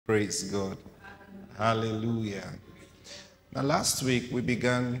Praise God. Hallelujah. Now, last week we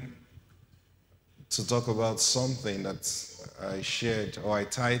began to talk about something that I shared or I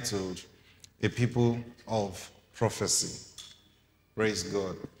titled A People of Prophecy. Praise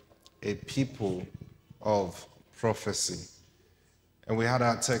God. A People of Prophecy. And we had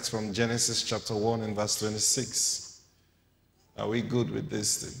our text from Genesis chapter 1 and verse 26. Are we good with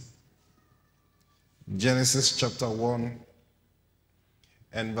this thing? Genesis chapter 1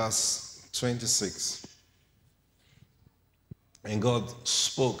 and verse 26. And God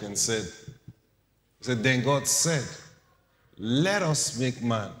spoke and said, then God said, let us make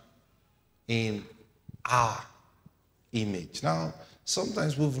man in our image. Now,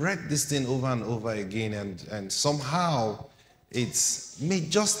 sometimes we've read this thing over and over again, and somehow it may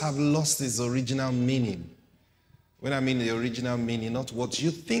just have lost its original meaning. When I mean the original meaning, not what you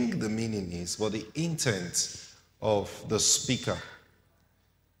think the meaning is, but the intent of the speaker.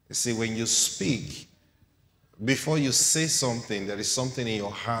 You see, when you speak, before you say something, there is something in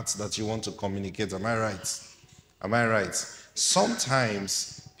your heart that you want to communicate. Am I right? Am I right?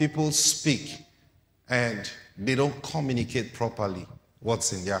 Sometimes people speak and they don't communicate properly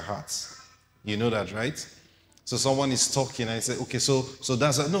what's in their hearts. You know that, right? So someone is talking and I say, okay, so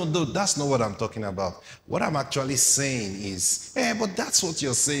that's, no, that's not what I'm talking about. What I'm actually saying is, but that's what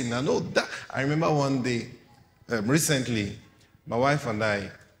you're saying now. No, that, I remember one day, recently, my wife and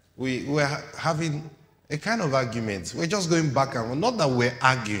I, we were having a kind of argument. We're just going back and forth. Not that we're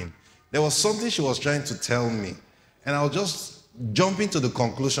arguing. There was something she was trying to tell me, and I was just jumping to the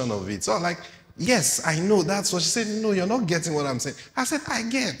conclusion of it. So I'm like, yes, I know that's what she said. No, you're not getting what I'm saying. I said, I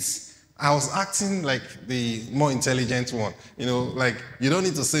get. I was acting like the more intelligent one. You know, like, you don't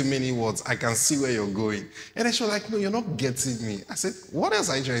need to say many words. I can see where you're going. And then she was like, no, you're not getting me. I said, what else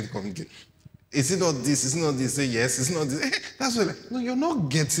are you trying to communicate? Is it not this? Is it not this? Say yes. It's not this. That's what, like, no, you're not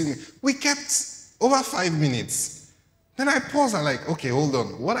getting me. We kept over 5 minutes. Then I paused and like, okay, hold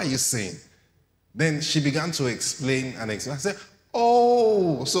on. What are you saying? Then she began to explain and explain. I said,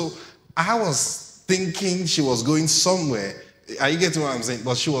 oh, so I was thinking she was going somewhere. Are you getting what I'm saying?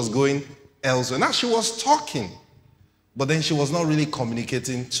 But she was going elsewhere. Now she was talking, but then she was not really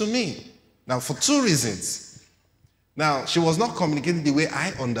communicating to me. Now for two reasons. Now, she was not communicating the way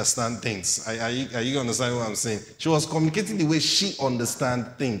I understand things. Are you understand what I'm saying? She was communicating the way she understands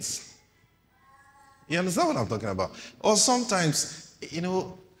things. You understand what I'm talking about? Or sometimes, you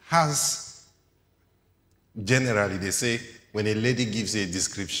know, generally they say, when a lady gives you a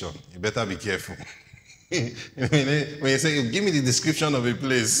description, you better be careful. when you say, give me the description of a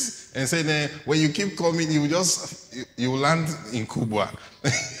place, and say, then when you keep coming, you land in Kubwa.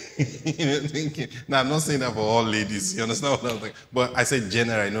 You know, thinking. Now, I'm not saying that for all ladies. You understand what I'm saying? But I say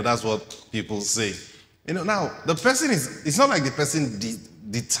general. You know, that's what people say. You know, now, the person it's not like the person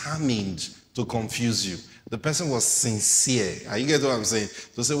determined to confuse you. The person was sincere. You get what I'm saying?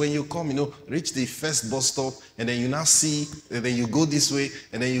 So say when you come, you know, reach the first bus stop, and then you now see, and then you go this way,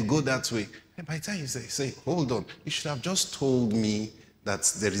 and then you go that way. And by the time you say, hold on, you should have just told me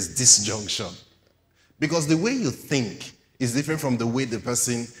that there is disjunction. Because the way you think is different from the way the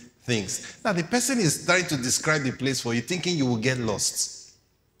person thinks. Now, the person is trying to describe the place for you, thinking you will get lost.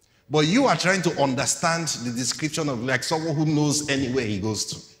 But you are trying to understand the description of like someone who knows anywhere he goes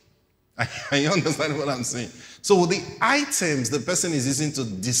to. You understand what I'm saying? So the items the person is using to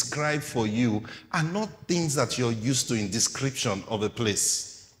describe for you are not things that you're used to in description of a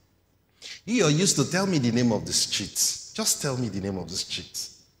place. You are used to tell me the name of the street. Just tell me the name of the street.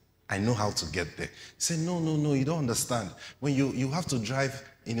 I know how to get there. Say, no, you don't understand. When you have to drive,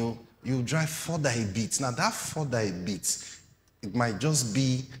 you know, you drive further a bit. Now that further a bit, it might just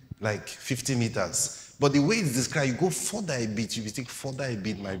be like 50 meters. But the way it's described, you go further a bit. If you think further a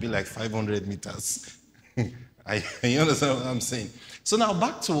bit, might be like 500 meters. You understand what I'm saying? So now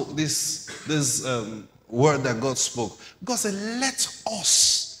back to this word that God spoke. God said, let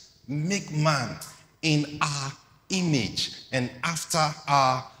us make man in our image and after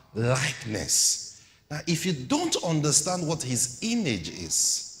our likeness. Now, if you don't understand what his image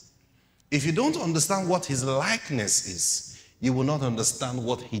is, if you don't understand what his likeness is, you will not understand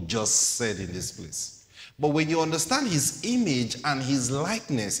what he just said in this place. But when you understand his image and his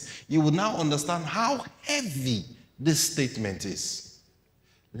likeness, you will now understand how heavy this statement is.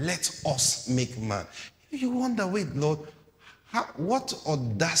 Let us make man. You wonder, wait, Lord, what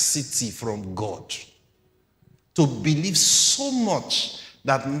audacity from God to believe so much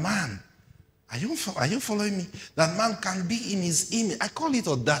that man, are you following me? That man can be in his image. I call it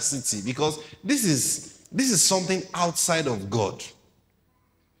audacity because this is something outside of God.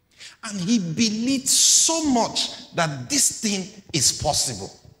 And he believed so much that this thing is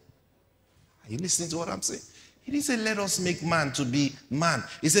possible. Are you listening to what I'm saying? He didn't say, let us make man to be man.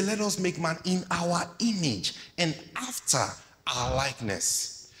 He said, let us make man in our image and after our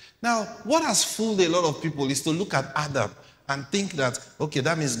likeness. Now, what has fooled a lot of people is to look at Adam and think that, okay,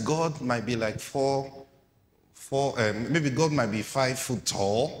 that means God might be like maybe God might be 5 foot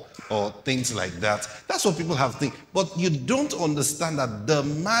tall or things like that. That's what people have think. But you don't understand that the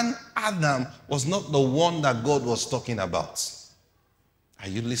man Adam was not the one that God was talking about. Are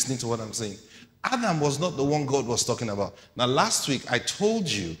you listening to what I'm saying? Adam was not the one God was talking about. Now, last week I told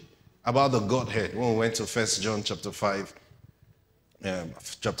you about the Godhead when we went to 1 John chapter 5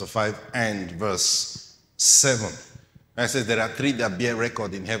 and verse 7. I said there are 3 that bear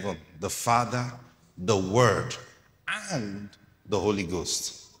record in heaven: the Father, the Word, and the Holy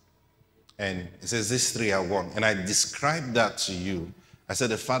Ghost. And it says these 3 are one. And I described that to you. I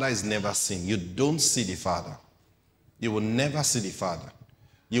said the Father is never seen. You don't see the Father. You will never see the Father.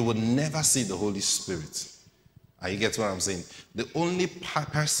 You will never see the Holy Spirit. Are you getting what I'm saying? The only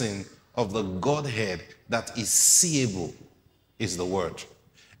person of the Godhead that is seeable is the Word.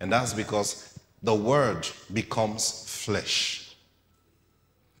 And that's because the Word becomes flesh.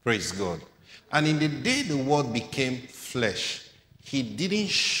 Praise God. And in the day the Word became flesh, he didn't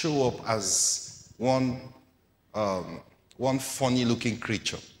show up as one funny-looking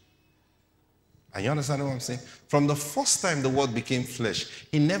creature. Are you understanding what I'm saying? From the first time the Word became flesh,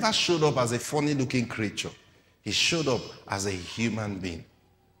 he never showed up as a funny-looking creature. He showed up as a human being.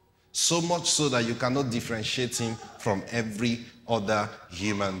 So much so that you cannot differentiate him from every other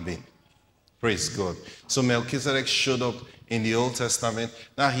human being. Praise God. So Melchizedek showed up in the Old Testament.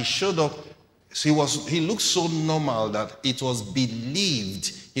 Now he showed up, he looked so normal that it was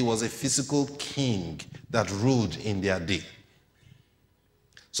believed he was a physical king that ruled in their day.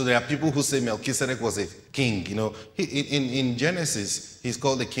 So there are people who say Melchizedek was a king. You know, in Genesis, he's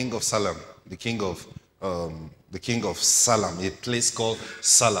called the king of Salem, the king of Salem, a place called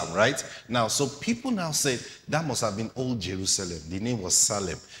Salem, right? Now, so people now say that must have been old Jerusalem. The name was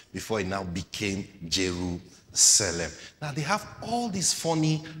Salem before it now became Jerusalem. Now, they have all these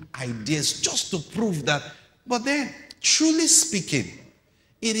funny ideas just to prove that. But then, truly speaking,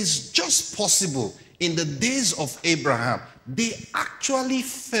 it is just possible in the days of Abraham, they actually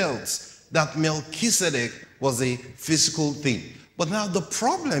felt that Melchizedek was a physical thing. But now the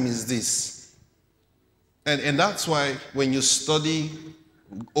problem is this. And that's why when you study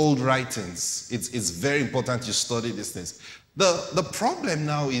old writings, it's very important you study these things. The problem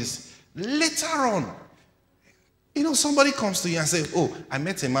now is later on, you know, somebody comes to you and says, oh, I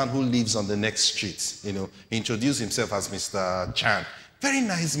met a man who lives on the next street. You know, he introduced himself as Mr. Chan. Very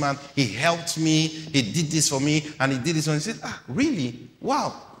nice man. He helped me. He did this for me. And he did this one. He said, really?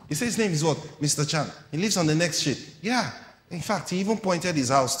 Wow. He said his name is what? Mr. Chan. He lives on the next street. Yeah. In fact, he even pointed his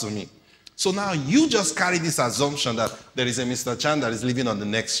house to me. So now you just carry this assumption that there is a Mr. Chan that is living on the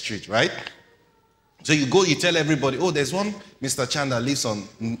next street, right? So you go, you tell everybody, oh, there's one Mr. Chan that lives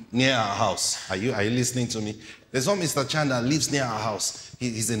near our house. Are you listening to me? There's one Mr. Chan that lives near our house.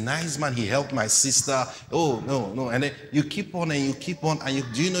 He's a nice man. He helped my sister. Oh, no. And then you keep on and you keep on. And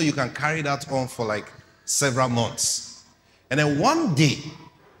do you know you can carry that on for like several months? And then one day,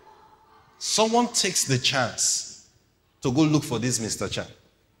 someone takes the chance to go look for this Mr. Chan.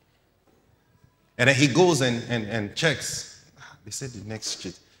 And then he goes and checks. They said the next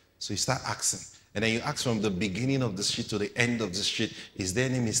street. So you start asking. And then you ask from the beginning of the street to the end of the street, is there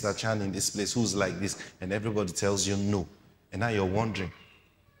any Mr. Chan in this place who's like this? And everybody tells you no. And now you're wondering.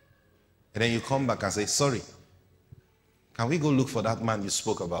 And then you come back and say, sorry, can we go look for that man you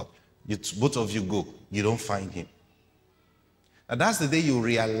spoke about? Both of you go. You don't find him. And that's the day you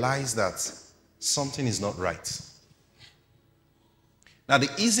realize that something is not right. Now, the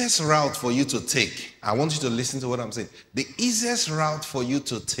easiest route for you to take, I want you to listen to what I'm saying. The easiest route for you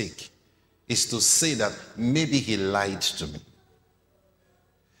to take is to say that maybe he lied to me.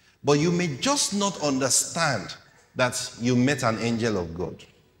 But you may just not understand that you met an angel of God.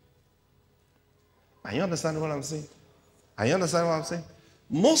 Are you understanding what I'm saying? Are you understanding what I'm saying?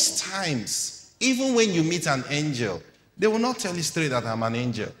 Most times, even when you meet an angel, they will not tell you straight that I'm an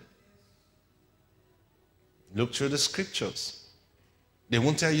angel. Look through the scriptures. They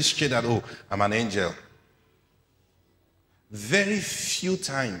won't tell you straight that, oh, I'm an angel. Very few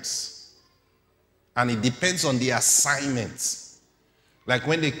times. And it depends on the assignment. Like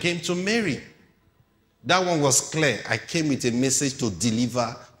when they came to Mary, that one was clear. I came with a message to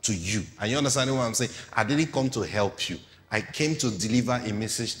deliver to you. Are you understanding what I'm saying? I didn't come to help you. I came to deliver a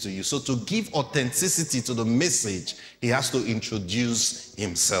message to you. So to give authenticity to the message, he has to introduce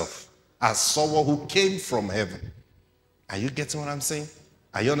himself as someone who came from heaven. Are you getting what I'm saying?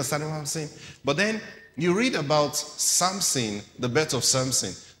 Are you understanding what I'm saying? But then you read about Samson, the birth of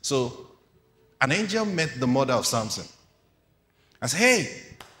Samson. So an angel met the mother of Samson and said, hey,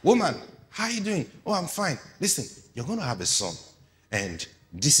 woman, how are you doing? Oh, I'm fine. Listen, you're going to have a son. And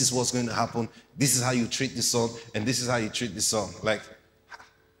this is what's going to happen. This is how you treat the son. And this is how you treat the son. Like,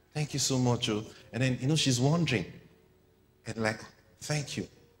 thank you so much. Oh. And then, she's wondering. And like, thank you.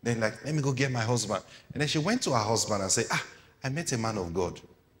 Then like, let me go get my husband. And then she went to her husband and said, I met a man of God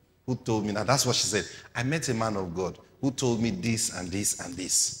who told me, now that's what she said. I met a man of God who told me this and this and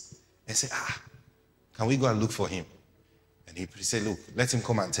this. And said, can we go and look for him? And he said, look, let him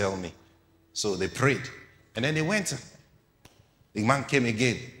come and tell me. So they prayed. And then they went. The man came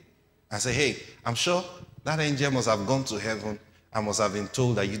again and said, hey, I'm sure that angel must have gone to heaven and must have been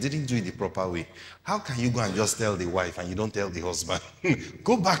told that you didn't do it the proper way. How can you go and just tell the wife and you don't tell the husband?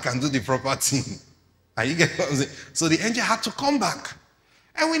 Go back and do the proper thing. And you get what I'm saying? So the angel had to come back.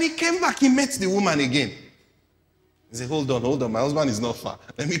 And when he came back, he met the woman again. He said, hold on, my husband is not far.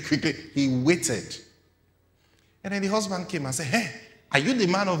 Let me quickly. He waited. And then the husband came and said, hey, are you the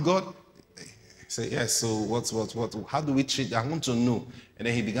man of God? He said, yes, so what, how do we treat, I want to know. And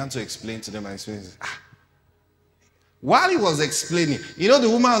then he began to explain to them and explain. While he was explaining, the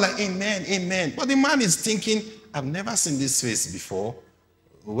woman was like, amen, amen. But the man is thinking, I've never seen this face before.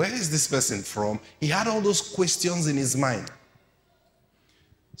 Where is this person from? He had all those questions in his mind.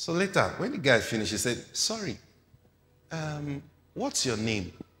 So later, when the guy finished, he said, sorry, what's your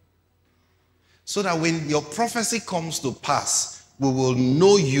name? So that when your prophecy comes to pass, we will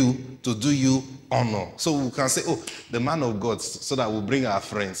know you to do you honor. So we can say, oh, the man of God, so that we'll bring our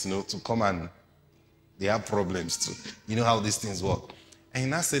friends, to come and they have problems too. You know how these things work. And he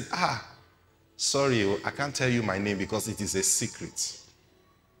now said, sorry, I can't tell you my name because it is a secret.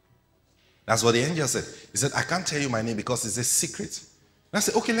 That's what the angel said. He said, I can't tell you my name because it's a secret. And I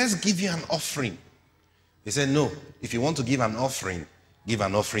said, okay, let's give you an offering. He said, no, if you want to give an offering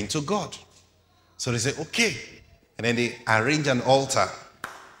to God. So they said, okay. And then they arranged an altar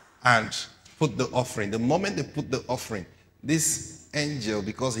and put the offering. The moment they put the offering, this angel,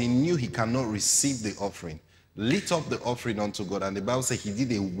 because he knew he cannot receive the offering, lit up the offering unto God. And the Bible says he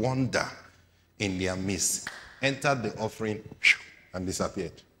did a wonder in their midst. Entered the offering and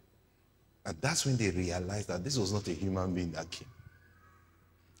disappeared. And that's when they realized that this was not a human being that came.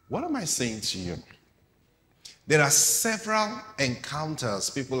 What am I saying to you? There are several encounters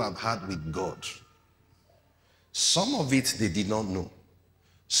people have had with God. Some of it they did not know.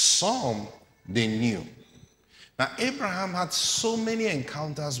 Some they knew. Now, Abraham had so many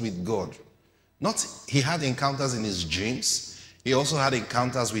encounters with God. Not he had encounters in his dreams. He also had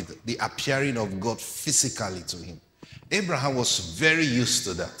encounters with the appearing of God physically to him. Abraham was very used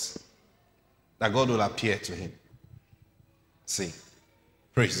to that God will appear to him. See,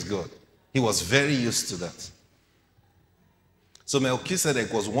 praise God. He was very used to that. So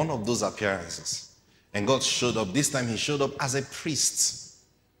Melchizedek was one of those appearances. And God showed up. This time he showed up as a priest.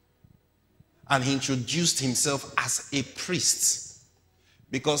 And he introduced himself as a priest.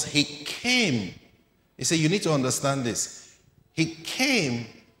 Because he came. He said, you need to understand this. He came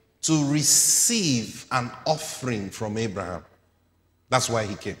to receive an offering from Abraham. That's why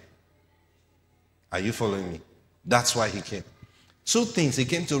he came. Are you following me? That's why he came. Two things. He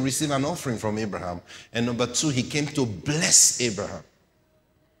came to receive an offering from Abraham. And number two, he came to bless Abraham.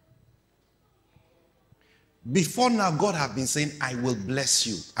 Before now, God had been saying, I will bless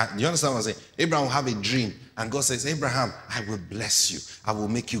you. And you understand what I'm saying? Abraham will have a dream. And God says, Abraham, I will bless you. I will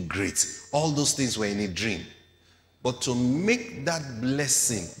make you great. All those things were in a dream. But to make that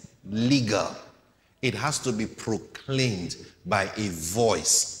blessing legal, it has to be proclaimed by a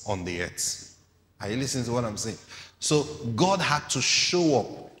voice on the earth. Are you listening to what I'm saying? So God had to show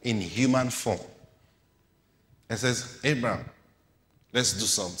up in human form. And says, Abraham, let's do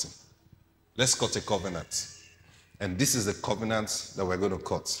something. Let's cut a covenant. And this is the covenant that we're going to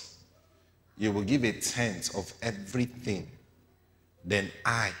cut. You will give a tenth of everything. Then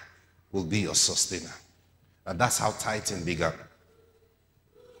I will be your sustainer. And that's how tithing began.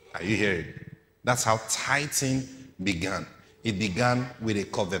 Are you hearing? That's how tithing began. It began with a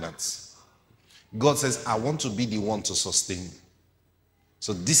covenant. God says, I want to be the one to sustain you.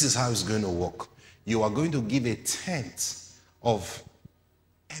 So this is how it's going to work. You are going to give a tenth of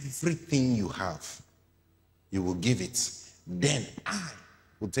everything you have. You will give it. Then I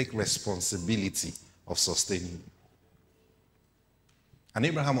will take responsibility of sustaining you. And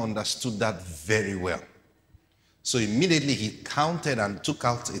Abraham understood that very well. So immediately he counted and took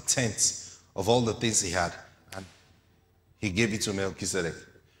out a tenth of all the things he had. And he gave it to Melchizedek.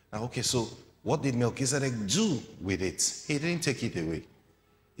 Now, okay, so what did Melchizedek do with it? He didn't take it away.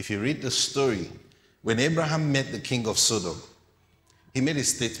 If you read the story, when Abraham met the king of Sodom, he made a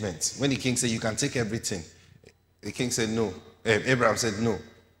statement. When the king said, you can take everything, the king said, no. Abraham said, no,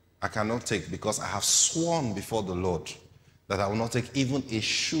 I cannot take, because I have sworn before the Lord that I will not take even a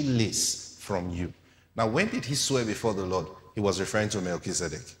shoelace from you. Now, when did he swear before the Lord? He was referring to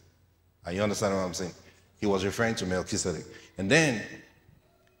Melchizedek. Are you understand what I'm saying? He was referring to Melchizedek. And then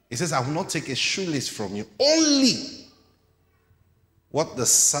he says, I will not take a shoelace from you, only what the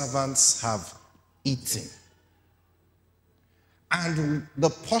servants have eaten. And the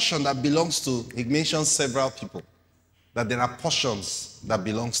portion that belongs to, he mentions several people, that there are portions that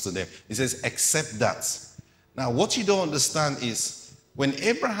belongs to them. He says, except that. Now, what you don't understand is, when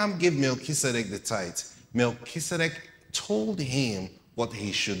Abraham gave Melchizedek the tithe, Melchizedek told him what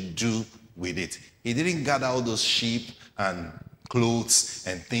he should do with it. He didn't gather all those sheep and clothes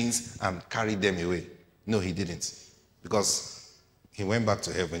and things and carry them away. No, he didn't. Because he went back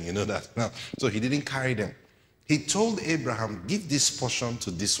to heaven, you know that. No. So he didn't carry them. He told Abraham, give this portion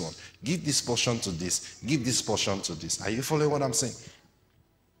to this one. Give this portion to this. Give this portion to this. Are you following what I'm saying?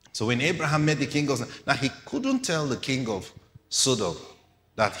 So when Abraham met the king of Sodom, now he couldn't tell the king of Sodom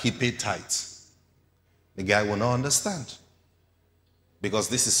that he paid tithes. The guy will not understand. Because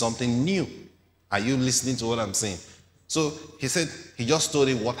this is something new. Are you listening to what I'm saying? So he said, he just told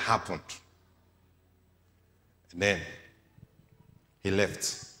him what happened. And then he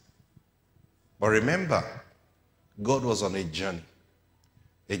left. But remember, God was on a journey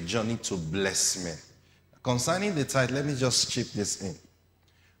to bless men. Concerning the tithe, let me just chip this in.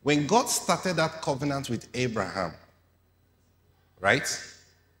 When God started that covenant with Abraham, right?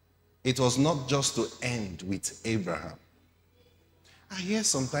 It was not just to end with Abraham. I hear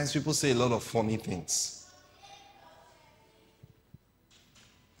sometimes people say a lot of funny things.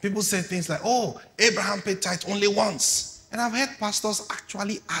 People say things like, oh, Abraham paid tithe only once. And I've heard pastors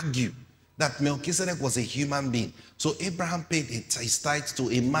actually argue that Melchizedek was a human being. So Abraham paid his tithe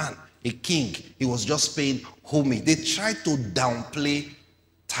to a man, a king. He was just paying homage. They tried to downplay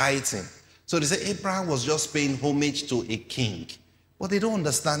tithing. So they say Abraham was just paying homage to a king. But they don't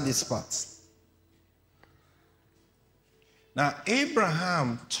understand this part. Now,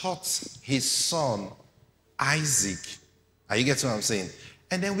 Abraham taught his son Isaac. Are you getting what I'm saying?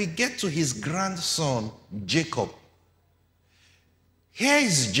 And then we get to his grandson, Jacob. Here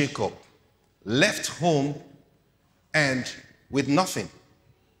is Jacob, left home and with nothing.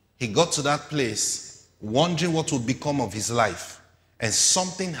 He got to that place wondering what would become of his life. And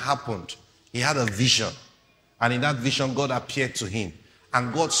something happened. He had a vision. And in that vision, God appeared to him.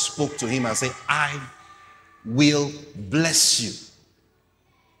 And God spoke to him and said, I will bless you.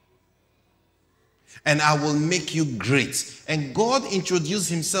 And I will make you great. And God introduced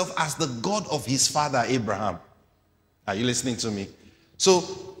himself as the God of his father Abraham. Are you listening to me? So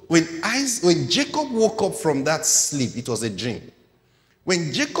when Jacob woke up from that sleep, it was a dream.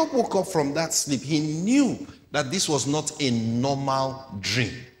 When Jacob woke up from that sleep, he knew that this was not a normal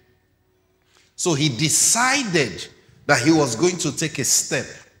dream. So he decided that he was going to take a step.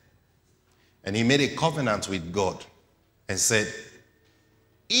 And he made a covenant with God and said,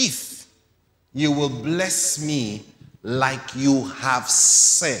 if you will bless me like you have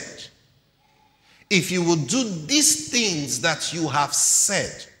said, if you will do these things that you have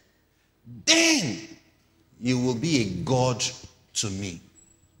said, then you will be a God to me.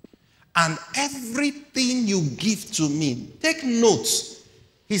 And everything you give to me, take note.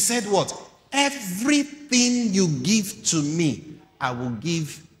 He said what? Everything you give to me, I will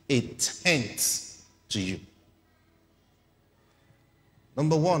give a tenth to you.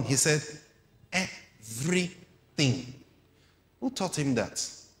 Number one, he said, everything. Who taught him that?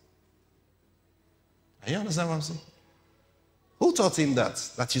 You understand what I'm saying? Who taught him that?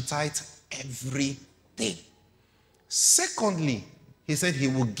 That you tithe everything. Secondly, he said he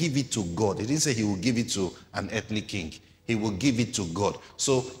will give it to God. He didn't say he will give it to an earthly king. He will give it to God.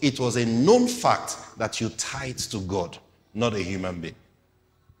 So it was a known fact that you tithe to God, not a human being.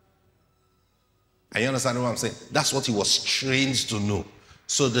 Are you understand what I'm saying? That's what he was trained to know.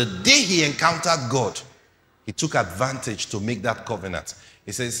 So the day he encountered God, he took advantage to make that covenant.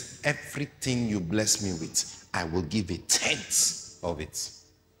 He says, everything you bless me with, I will give a tenth of it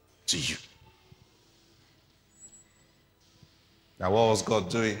to you. Now, what was God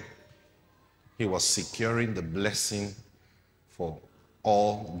doing? He was securing the blessing for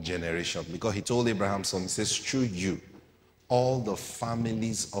all generations. Because he told Abraham, son, he says, through you, all the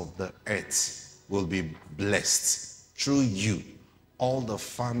families of the earth will be blessed. Through you, all the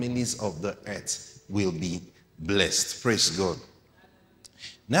families of the earth will be blessed. Praise God.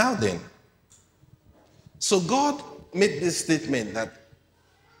 Now then, so God made this statement that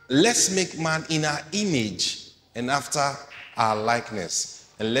let's make man in our image and after our likeness,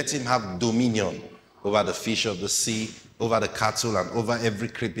 and let him have dominion over the fish of the sea, over the cattle, and over every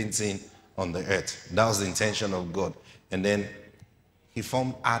creeping thing on the earth. That was the intention of God. And then he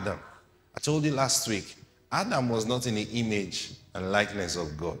formed Adam. I told you last week, Adam was not in the image and likeness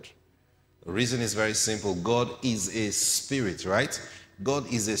of God. The reason is very simple. God is a spirit, right?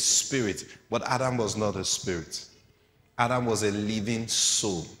 God is a spirit, but Adam was not a spirit. Adam was a living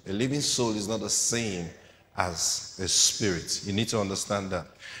soul. A living soul is not the same as a spirit. You need to understand that.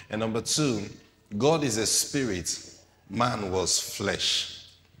 And number two, God is a spirit. Man was flesh.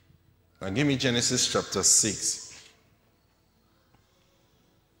 Now give me Genesis chapter 6.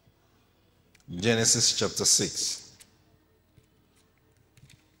 Genesis chapter 6.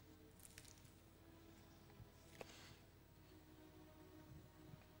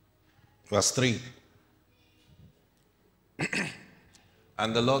 Verse 3.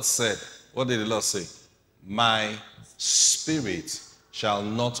 And the Lord said, what did the Lord say? My spirit shall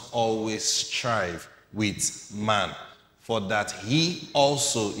not always strive with man, for that he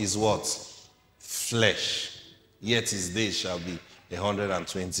also is what? Flesh. Yet his days shall be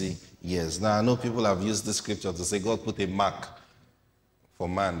 120 years. Now I know people have used this scripture to say God put a mark for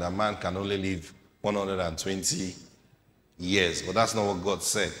man, that man can only live 120 years. But that's not what God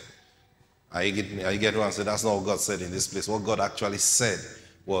said. Are you getting what I'm saying? That's not what God said in this place. What God actually said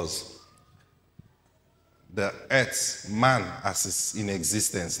was the earth, man as is in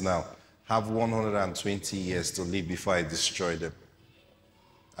existence now, have 120 years to live before I destroy them.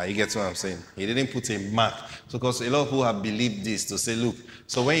 Are you getting what I'm saying? He didn't put a mark. So because a lot of people have believed this to say, look,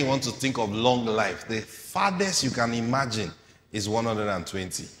 so when you want to think of long life, the farthest you can imagine is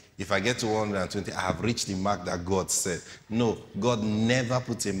 120. If I get to 120, I have reached the mark that God said. No, God never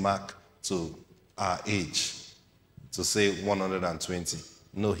put a mark to our age to say 120.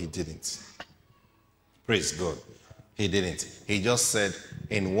 No, he didn't. Praise God. He didn't. He just said,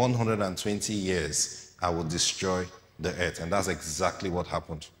 in 120 years, I will destroy the earth. And that's exactly what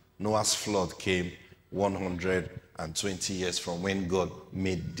happened. Noah's flood came 120 years from when God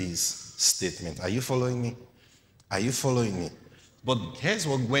made this statement. Are you following me? Are you following me? But here's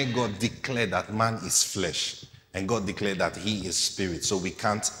when God declared that man is flesh. And God declared that he is spirit, so we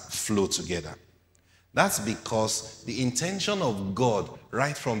can't flow together. That's because the intention of God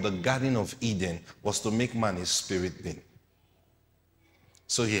right from the Garden of Eden was to make man a spirit being.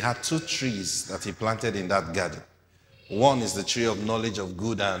 So he had two trees that he planted in that garden. One is the tree of knowledge of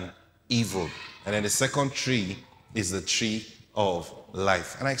good and evil. And then the second tree is the tree of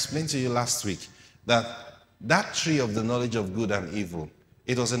life. And I explained to you last week that that tree of the knowledge of good and evil,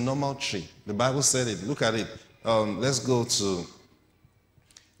 it was a normal tree. The Bible said it. Look at it. Let's go to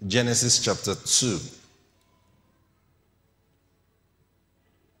Genesis chapter 2.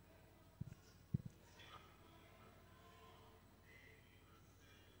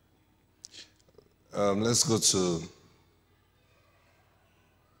 Let's go to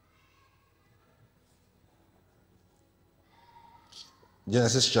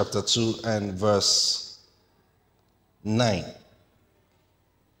Genesis chapter 2 and verse 9.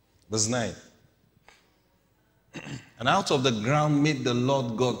 Verse 9. And out of the ground made the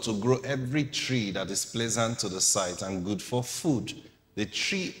Lord God to grow every tree that is pleasant to the sight and good for food, the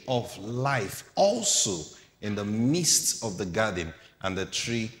tree of life also in the midst of the garden, and the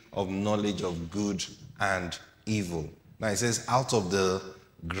tree of knowledge of good and evil. Now it says out of the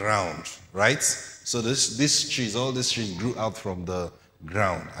ground, right? So these trees, all these trees grew out from the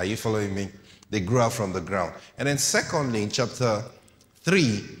ground. Are you following me? They grew out from the ground. And then secondly, in chapter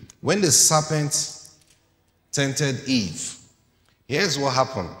 3, when the serpent tempted Eve, here's what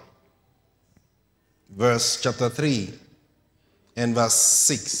happened. Chapter 3 and verse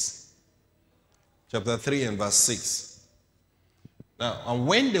 6. Chapter 3 and verse 6. Now, and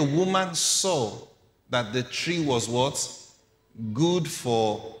when the woman saw that the tree was what? Good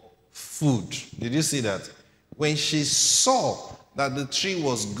for food. Did you see that? When she saw that the tree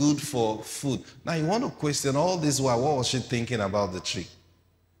was good for food. Now, you want to question all this while, what was she thinking about the tree?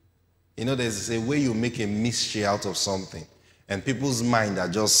 You know, there's a way you make a mystery out of something, and people's mind are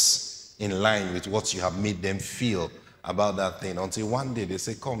just in line with what you have made them feel about that thing, until one day they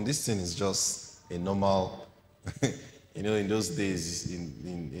say, come, this thing is just a normal... You know, in those days,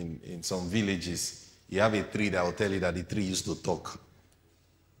 in some villages, you have a tree that will tell you that the tree used to talk.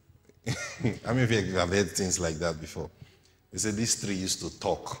 How many of you have heard things like that before? They say this tree used to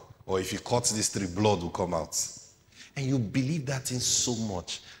talk, or if you cut this tree, blood will come out. And you believe that thing so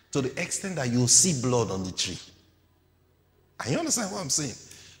much, to the extent that you'll see blood on the tree. And you understand what I'm saying?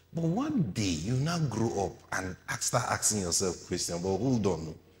 But one day, you now grow up and start asking yourself questions, but hold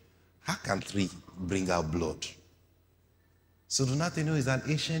on. How can tree bring out blood? So do not know it's an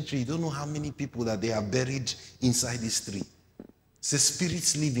ancient tree. You don't know how many people that they are buried inside this tree. Say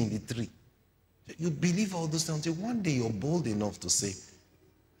spirits live in the tree. You believe all those things until one day you're bold enough to say,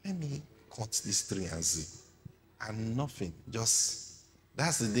 let me cut this tree and see. And nothing. Just,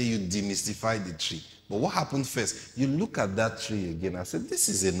 that's the day you demystify the tree. But what happened first? You look at that tree again and say, this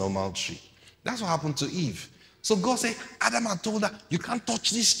is a normal tree. That's what happened to Eve. So God said, Adam had told her, you can't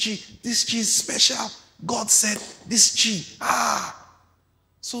touch this tree. This tree is special. God said, this tree,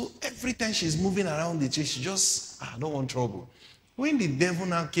 So every time she's moving around the tree, she just, I don't want trouble. When the devil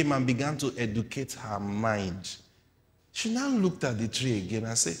now came and began to educate her mind, she now looked at the tree again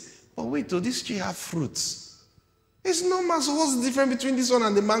and said, but wait, this tree have fruits. It's normal, so what's the difference between this one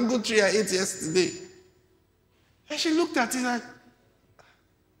and the mango tree I ate yesterday? And she looked at it like,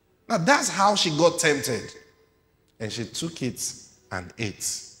 now that's how she got tempted. And she took it and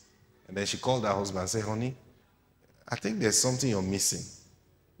ate. And then she called her husband and said, honey, I think there's something you're missing.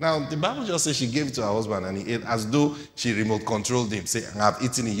 Now, the Bible just says she gave it to her husband and he ate as though she remote controlled him. Say, I've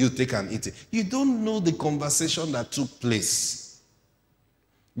eaten it, you take and eat it. You don't know the conversation that took place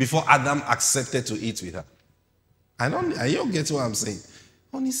before Adam accepted to eat with her. You don't get what I'm saying.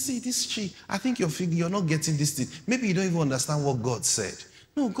 Honey, see this tree. I think you're not getting this thing. Maybe you don't even understand what God said.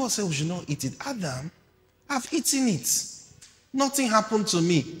 No, God said we should not eat it. Adam, I've eaten it. Nothing happened to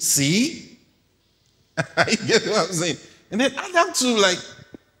me. See? You get what I'm saying? And then Adam too, like,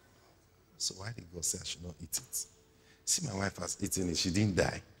 so why did God say I should not eat it? See, my wife has eaten it. She didn't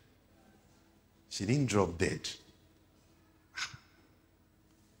die. She didn't drop dead.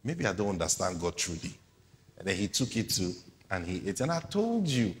 Maybe I don't understand God truly. And then he took it too, and he ate. And I told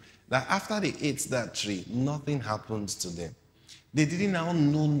you that after they ate that tree, nothing happened to them. They didn't now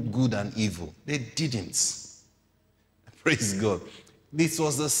know good and evil. They didn't. Praise God. This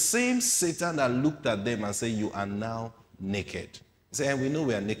was the same Satan that looked at them and said, you are now naked. He said, we know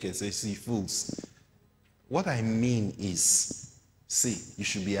we are naked. Say, see, fools. What I mean is, see, you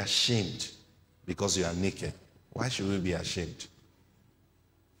should be ashamed because you are naked. Why should we be ashamed?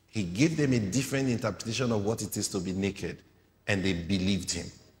 He gave them a different interpretation of what it is to be naked, and they believed him.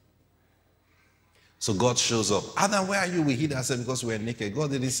 So God shows up. Adam, where are you? We hid ourselves because we were naked.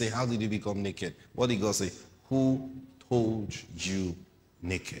 God didn't say, how did you become naked? What did God say? Who told you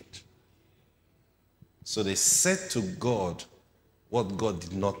naked? So they said to God what God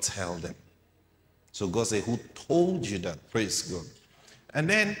did not tell them. So God said, who told you that? Praise God. And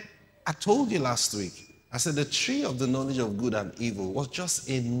then I told you last week, I said the tree of the knowledge of good and evil was just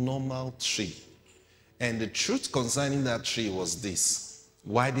a normal tree. And the truth concerning that tree was this.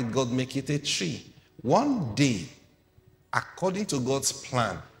 Why did God make it a tree? One day, according to God's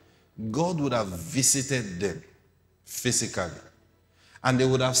plan, God would have visited them physically. And they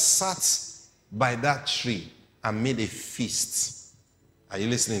would have sat by that tree and made a feast. Are you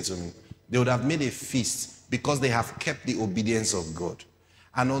listening to me? They would have made a feast because they have kept the obedience of God.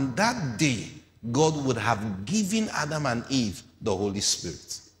 And on that day, God would have given Adam and Eve the Holy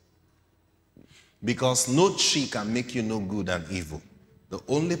Spirit. Because no tree can make you know good and evil. The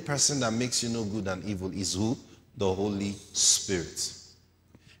only person that makes you know good and evil is who? The Holy Spirit.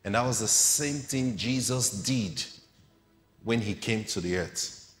 And that was the same thing Jesus did when he came to the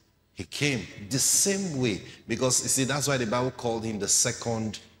earth. He came the same way. Because, you see, that's why the Bible called him the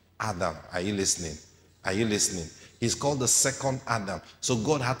second Adam. Are you listening? Are you listening? He's called the second Adam. So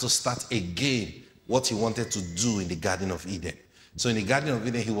God had to start again what he wanted to do in the Garden of Eden. So in the Garden of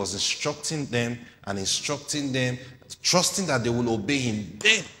Eden, he was instructing them, trusting that they will obey him.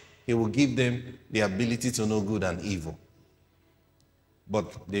 Then he will give them the ability to know good and evil.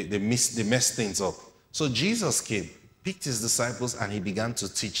 But they messed things up. So Jesus came, picked his disciples, and he began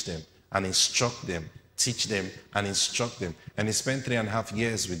to teach them and instruct them, teach them and instruct them. And he spent 3.5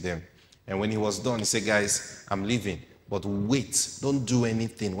 years with them. And when he was done, he said, guys, I'm leaving. But wait, don't do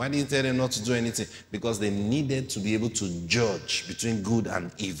anything. Why did he tell them not to do anything? Because they needed to be able to judge between good and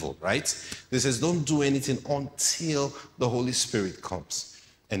evil, right? He says, don't do anything until the Holy Spirit comes.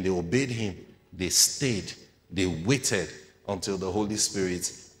 And they obeyed him. They stayed. They waited until the Holy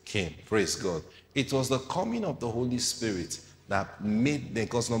Spirit came. Praise God. It was the coming of the Holy Spirit that made them,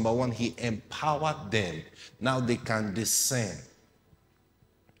 because number one, he empowered them. Now they can discern.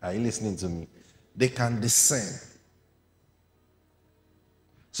 Are you listening to me? They can discern.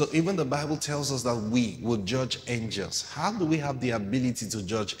 So even the Bible tells us that we will judge angels. How do we have the ability to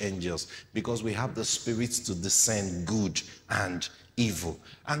judge angels? Because we have the spirit to discern good and evil.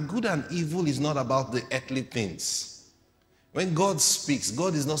 And good and evil is not about the earthly things. When God speaks,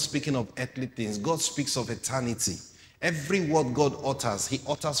 God is not speaking of earthly things. God speaks of eternity. Every word God utters, he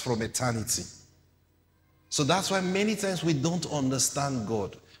utters from eternity. So that's why many times we don't understand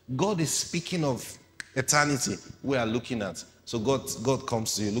God. God is speaking of eternity we are looking at. So God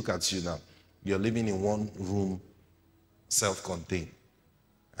comes to you, look at you now. You're living in one room, self-contained.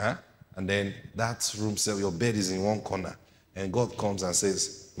 Huh? And then that room, your bed is in one corner. And God comes and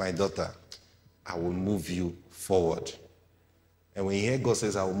says, my daughter, I will move you forward. And when you hear God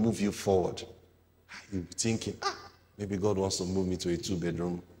says, I will move you forward, you're thinking, maybe God wants to move me to a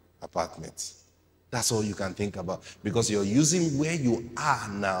 2-bedroom apartment. That's all you can think about. Because you're using where you are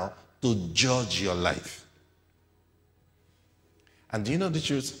now to judge your life. And do you know the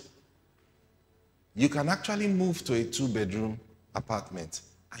truth? You can actually move to a 2-bedroom apartment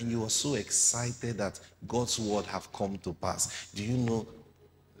and you are so excited that God's word have come to pass. Do you know,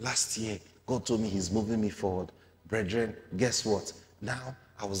 last year, God told me he's moving me forward. Brethren, guess what? Now,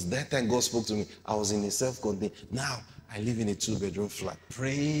 I was that time God spoke to me. I was in a self-contained. Now, I live in a 2-bedroom flat.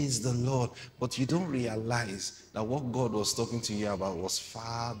 Praise the Lord. But you don't realize that what God was talking to you about was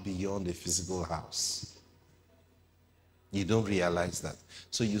far beyond a physical house. You don't realize that.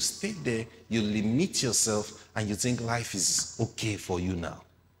 So you stay there, you limit yourself, and you think life is okay for you now.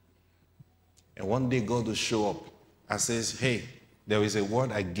 And one day God will show up and says, hey, there is a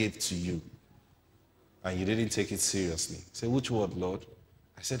word I gave to you, and you didn't take it seriously. Say, which word, Lord?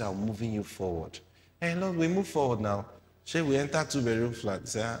 I said, I'm moving you forward. Hey, Lord, we move forward now. Shall we enter 2-bedroom flat?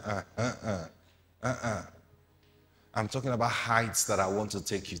 Say, I'm talking about heights that I want to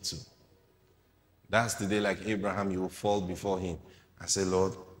take you to. That's the day, like Abraham, you will fall before him and say,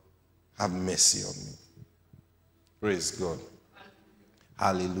 Lord, have mercy on me. Praise God.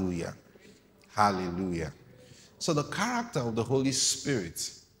 Hallelujah. Hallelujah. So the character of the Holy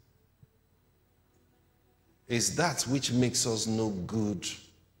Spirit is that which makes us know good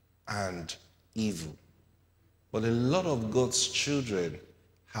and evil. But a lot of God's children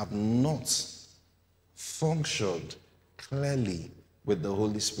have not functioned clearly with the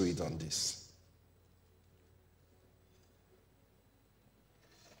Holy Spirit on this.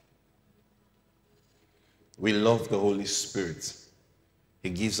 We love the Holy Spirit. He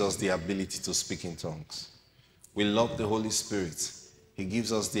gives us the ability to speak in tongues. We love the Holy Spirit. He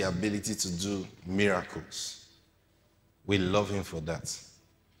gives us the ability to do miracles. We love him for that.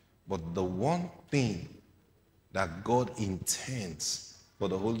 But the one thing that God intends for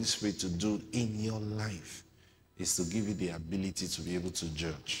the Holy Spirit to do in your life is to give you the ability to be able to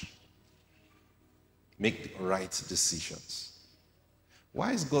judge. Make right decisions.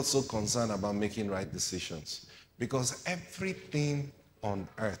 Why is God so concerned about making right decisions? Because everything on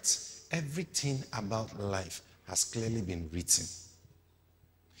earth, everything about life has clearly been written.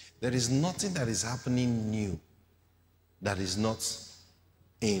 There is nothing that is happening new that is not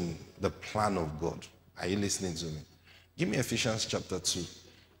in the plan of God. Are you listening to me? Give me Ephesians chapter 2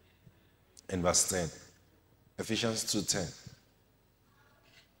 and verse 10. Ephesians 2:10.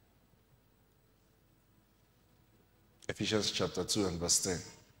 Ephesians chapter 2 and verse 10.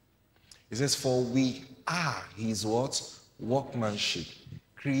 It says, for we are his what? Workmanship,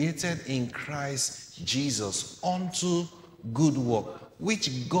 created in Christ Jesus unto good work,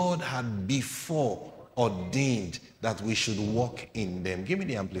 which God had before ordained that we should walk in them. Give me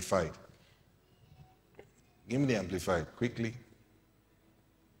the Amplified. Give me the Amplified, quickly.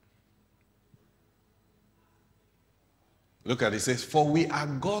 Look at it. It says, for we are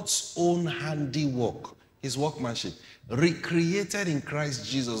God's own handiwork, his workmanship, recreated in Christ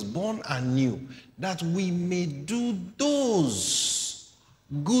Jesus, born anew, that we may do those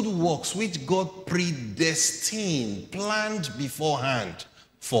good works which God predestined, planned beforehand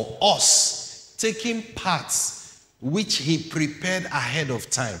for us, taking parts which he prepared ahead of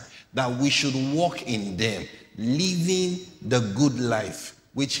time, that we should walk in them, living the good life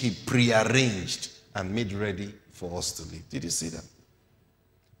which he prearranged and made ready for us to live. Did you see that?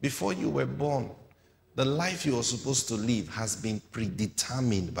 Before you were born, the life you are supposed to live has been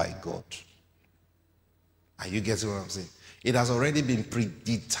predetermined by God. Are you getting what I'm saying? It has already been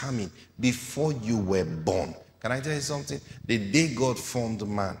predetermined before you were born. Can I tell you something? The day God formed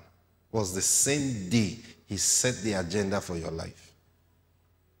man was the same day he set the agenda for your life.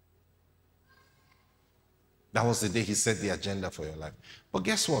 That was the day he set the agenda for your life. But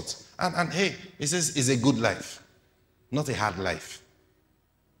guess what? And hey, he says it's a good life, not a hard life.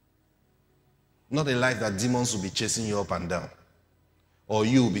 Not a life that demons will be chasing you up and down. Or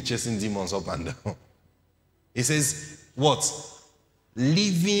you will be chasing demons up and down. He says, what?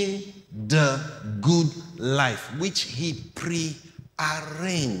 Living the good life, which he prearranged.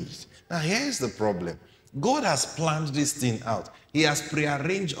 Now here's the problem. God has planned this thing out. He has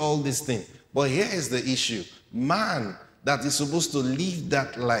prearranged all these things. But here is the issue. Man that is supposed to live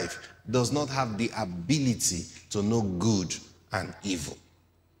that life does not have the ability to know good and evil.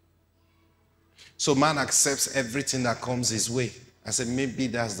 So man accepts everything that comes his way. I said, maybe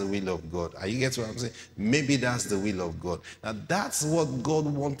that's the will of God. Are you getting what I'm saying? Maybe that's the will of God. Now, that's what God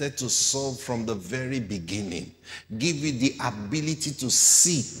wanted to solve from the very beginning. Give you the ability to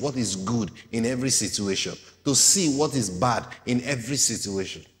see what is good in every situation, to see what is bad in every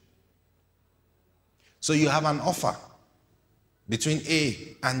situation. So you have an offer between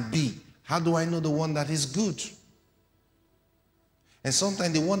A and B. How do I know the one that is good? And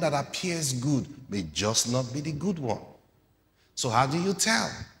sometimes the one that appears good may just not be the good one. So how do you tell?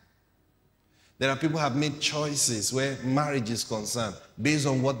 There are people who have made choices where marriage is concerned based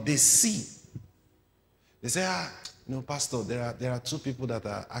on what they see. They say, Pastor, there are two people that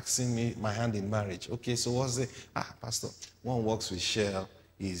are asking me my hand in marriage. Okay, so what's it? Pastor, one works with Shell.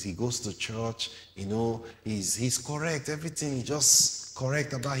 He goes to church, he's correct. Everything he just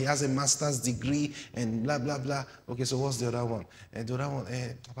correct about. He has a master's degree and blah, blah, blah. Okay, so what's the other one? And the other one,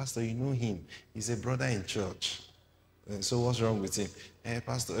 Pastor, you know him. He's a brother in church. So what's wrong with him?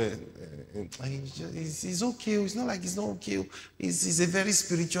 Pastor, he's okay. It's not like he's not okay. He's a very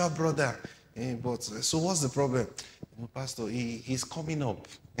spiritual brother. But so what's the problem? Pastor, he's coming up.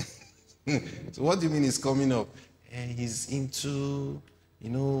 So what do you mean he's coming up? He's into,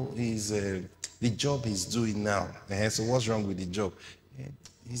 the job he's doing now. So what's wrong with the job?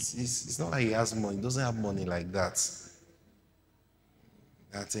 It's not like he has money. He doesn't have money like that.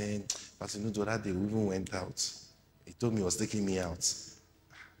 Pastor, the other day we even went out. He told me he was taking me out.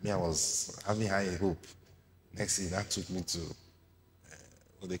 Me, I was having high hope. Next thing, that took me to,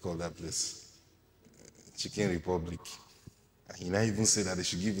 what they call that place? Chicken Republic. And he now even said that they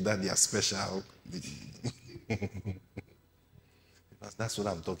should give that their special. That's what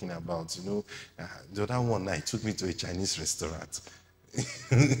I'm talking about, The other one night, he took me to a Chinese restaurant.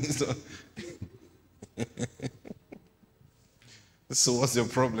 So what's your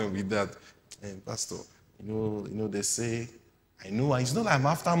problem with that? Pastor, they say, I know, it's not like I'm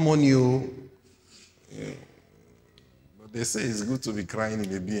after money, Yeah. But they say it's good to be crying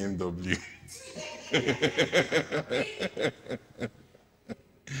in a BMW.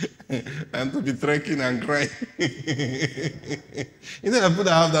 And to be trekking and crying. People that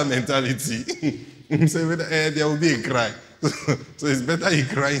have that mentality, say, there will be a cry. So it's better you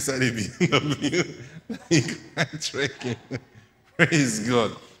cry inside a BMW than you cry trekking. Praise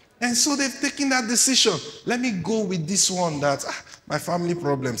God. And so they've taken that decision. Let me go with this one that my family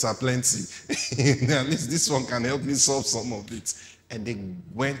problems are plenty. At least this one can help me solve some of it. And they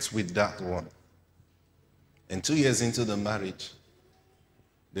went with that one. And 2 years into the marriage,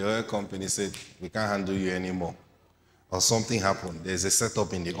 the oil company said, we can't handle you anymore. Or something happened. There's a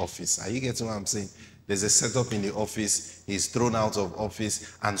setup in the office. Are you getting what I'm saying? There's a setup in the office. He's thrown out of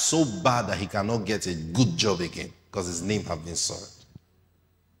office. And so bad that he cannot get a good job again because his name has been soiled.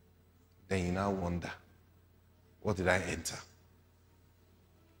 Then you now wonder, what did I enter?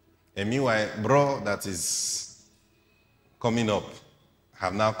 And meanwhile, bro that is coming up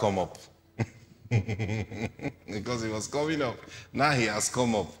have now come up. Because he was coming up. Now he has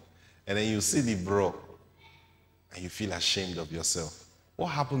come up. And then you see the bro and you feel ashamed of yourself. What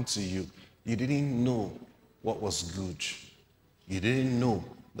happened to you? You didn't know what was good. You didn't know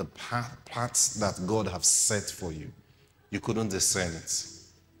the paths that God have set for you. You couldn't discern it.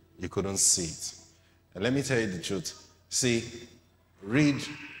 You couldn't see it. And let me tell you the truth. See,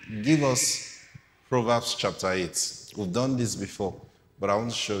 give us Proverbs chapter 8. We've done this before, but I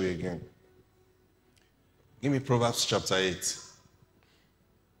want to show you again. Give me Proverbs chapter 8.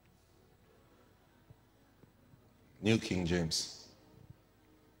 New King James.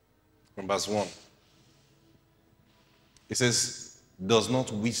 From verse 1. It says, does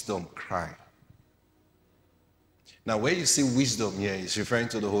not wisdom cry? Now, where you see wisdom here is referring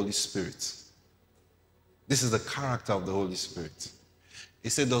to the Holy Spirit. This is the character of the Holy Spirit. It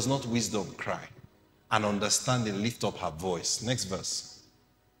said, does not wisdom cry and understanding lift up her voice? Next verse.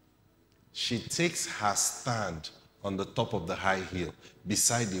 She takes her stand on the top of the high hill,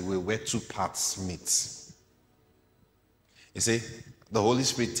 beside the way where two paths meet. You see, the Holy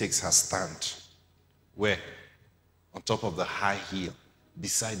Spirit takes her stand. Where? On top of the high hill,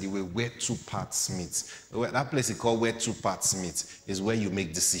 beside the way where two paths meet. That place is called where two paths meet, is where you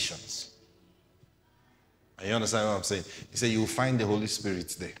make decisions. And you understand what I'm saying? He said you will find the Holy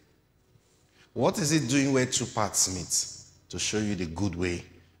Spirit there. What is it doing where two paths meet? To show you the good way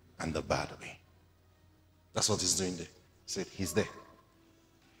and the bad way. That's what he's doing there. He said he's there.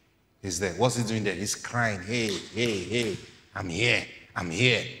 He's there. What's he doing there? He's crying, hey, hey, hey, I'm here, I'm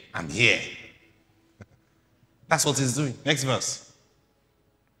here, I'm here. That's what he's doing. Next verse.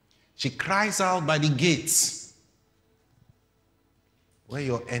 She cries out by the gates. Where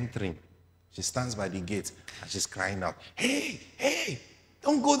you're entering, she stands by the gate and she's crying out, hey, hey,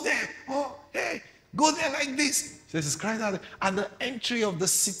 don't go there. Oh, hey, go there like this. She's crying out at the entry of the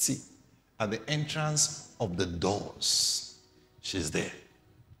city, at the entrance of the doors. She's there.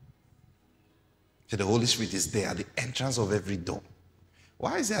 So the Holy Spirit is there at the entrance of every door.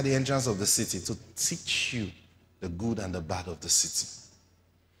 Why is he at the entrance of the city? To teach you the good and the bad of the city.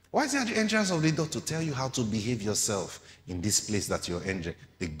 Why is he at the entrance of the door? To tell you how to behave yourself in this place that you're entering,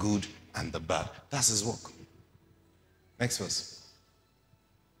 the good and the bad. That's his work. Next verse.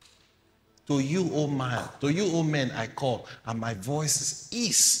 To you, O man, to you, O men, I call, and my voice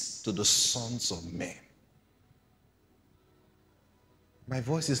is to the sons of men. My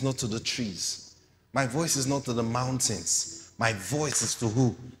voice is not to the trees. My voice is not to the mountains. My voice is to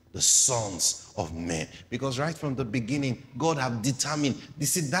who? The sons of men. Because right from the beginning, God have determined. You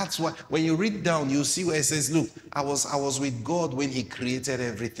see, that's why when you read down, you see where it says, look, I was with God when he created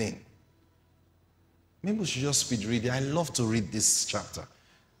everything. Maybe we should just speed read it. I love to read this chapter.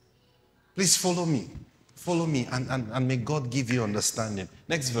 Please follow me. Follow me and may God give you understanding.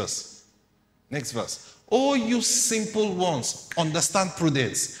 Next verse. Next verse. Oh, you simple ones, understand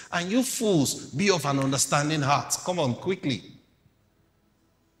prudence. And you fools, be of an understanding heart. Come on, quickly.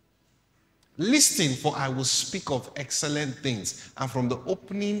 Listen, for I will speak of excellent things, and from the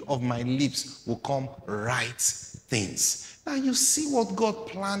opening of my lips will come right things. Now you see what God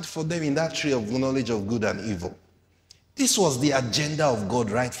planned for them in that tree of knowledge of good and evil. This was the agenda of God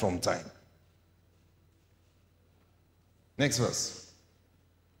right from time. Next verse.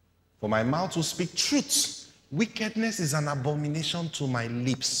 For my mouth will speak truth. Wickedness is an abomination to my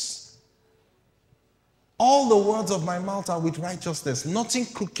lips. All the words of my mouth are with righteousness. Nothing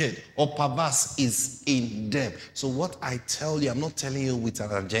crooked or perverse is in them. So what I tell you, I'm not telling you with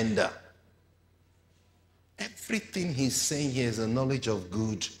an agenda. Everything he's saying here is a knowledge of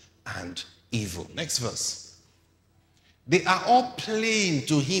good and evil. Next verse. They are all plain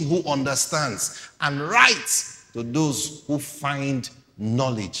to him who understands, and right to those who find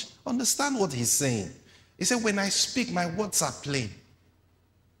knowledge. Understand what he's saying. He said, when I speak, my words are plain.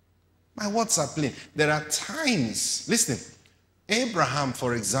 My words are plain. There are times, listen, Abraham,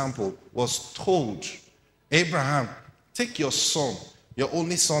 for example, was told, Abraham, take your son, your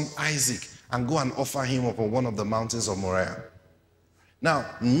only son Isaac, and go and offer him upon one of the mountains of Moriah.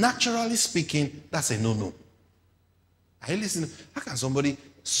 Now, naturally speaking, that's a no-no. Are you listening? How can somebody,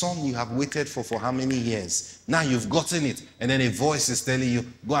 son you have waited for how many years? Now you've gotten it, and then a voice is telling you,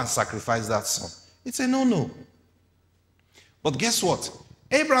 go and sacrifice that son. It's a no-no. But guess what?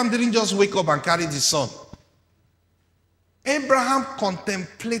 Abraham didn't just wake up and carry his son. Abraham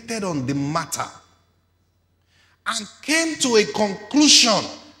contemplated on the matter and came to a conclusion.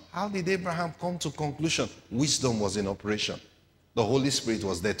 How did Abraham come to a conclusion? Wisdom was in operation. The Holy Spirit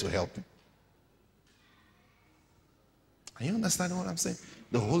was there to help him. Are you understanding what I'm saying?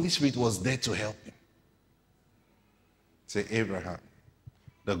 The Holy Spirit was there to help him. Say, Abraham,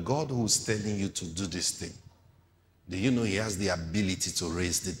 the God who's telling you to do this thing, do you know he has the ability to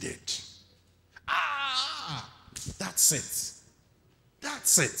raise the dead? Ah, that's it.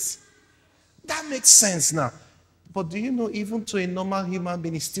 That's it. That makes sense now. But do you know, even to a normal human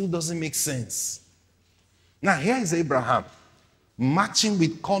being, it still doesn't make sense. Now, here is Abraham, marching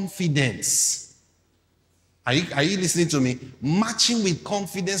with confidence. Are you listening to me? Marching with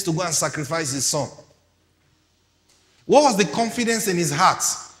confidence to go and sacrifice his son. What was the confidence in his heart?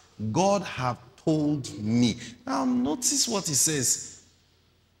 God have told me. Now notice what he says.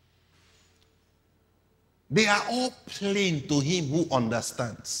 They are all plain to him who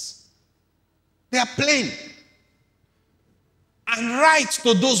understands. They are plain. And right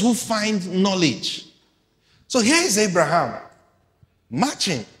to those who find knowledge. So here is Abraham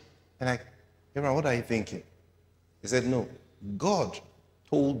marching. And like, Abraham, what are you thinking? He said, no, God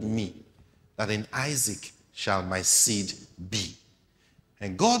told me that in Isaac shall my seed be.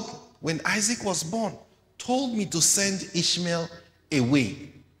 And God, when Isaac was born, told me to send Ishmael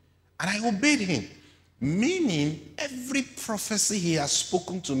away. And I obeyed him. Meaning, every prophecy he has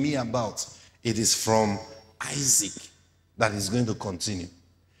spoken to me about, it is from Isaac that is going to continue.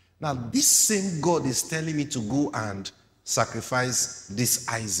 Now, this same God is telling me to go and sacrifice this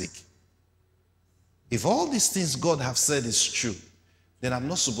Isaac. If all these things God have said is true, then I'm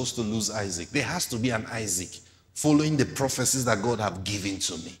not supposed to lose Isaac. There has to be an Isaac following the prophecies that God have given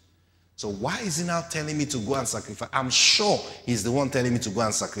to me. So why is he now telling me to go and sacrifice? I'm sure he's the one telling me to go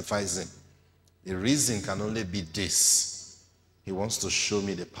and sacrifice him. The reason can only be this. He wants to show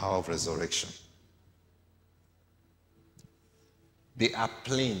me the power of resurrection. They are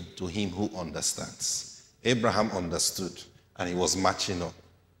plain to him who understands. Abraham understood and he was matching up.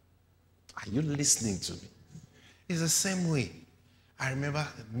 Are you listening to me? It's the same way. I remember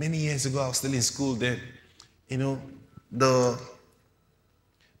many years ago, I was still in school then. You know, the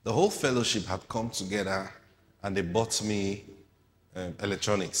whole fellowship had come together and they bought me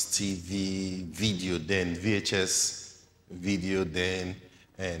electronics, TV, video then, VHS video then,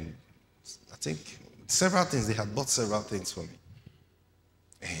 and I think several things. They had bought several things for me.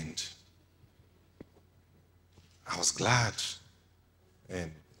 And I was glad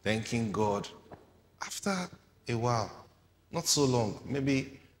and thanking God. After a while, not so long,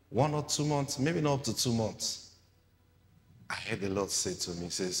 maybe 1 or 2 months, maybe not up to 2 months, I heard the Lord say to me, he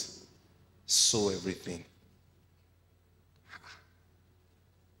says, sow everything.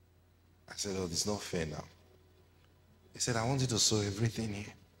 I said, oh, it's not fair now. He said, I want you to sow everything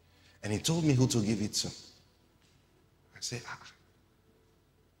here. And he told me who to give it to. I said,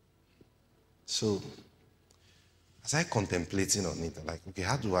 So, as I contemplating on it, I'm like, okay,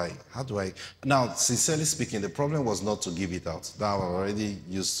 how do I, now, sincerely speaking, the problem was not to give it out. That I was already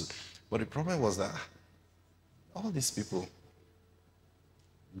used to. But the problem was that all these people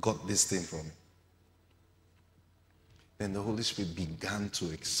got this thing from me. Then the Holy Spirit began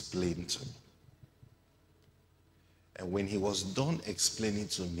to explain to me. And when he was done explaining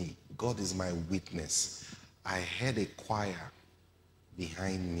to me, God is my witness, I heard a choir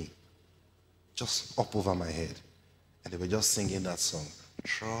behind me, just up over my head. And they were just singing that song.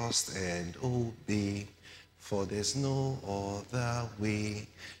 Trust and obey, for there's no other way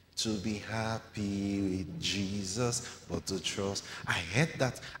to be happy with Jesus but to trust. I heard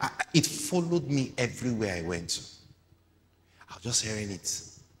that. It followed me everywhere I went to. I was just hearing it.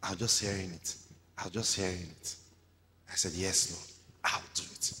 I was just hearing it. I was just hearing it. I said, yes, Lord, I'll do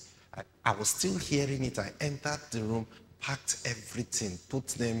it. I was still hearing it. I entered the room, packed everything, put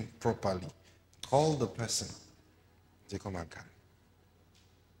them properly, called the person. They come and carry.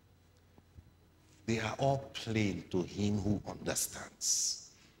 They are all plain to him who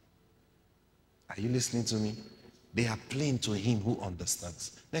understands. Are you listening to me? They are plain to him who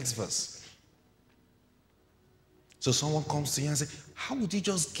understands. Next verse. So someone comes to you and says, how would you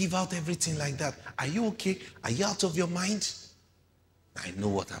just give out everything like that? Are you okay? Are you out of your mind? I know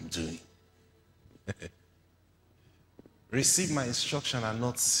what I'm doing. Receive my instruction and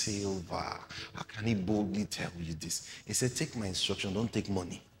not silver. How can he boldly tell you this? He said, take my instruction, don't take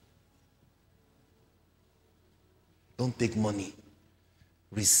money. Don't take money.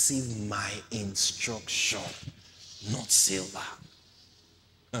 Receive my instruction, not silver.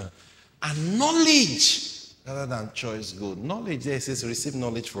 And knowledge rather than choice gold. Knowledge, there it says, receive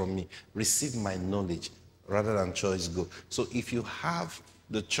knowledge from me. Receive my knowledge rather than choice gold. So if you have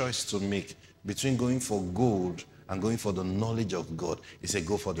the choice to make between going for gold and going for the knowledge of God, he said,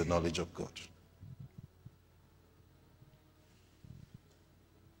 go for the knowledge of God.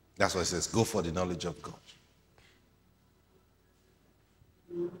 That's what it says, go for the knowledge of God.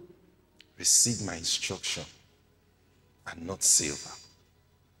 Receive my instruction and not silver.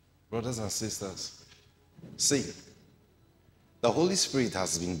 Brothers and sisters, see, the Holy Spirit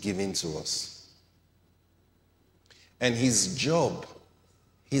has been given to us. And his job,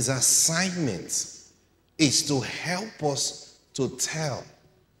 his assignment is to help us to tell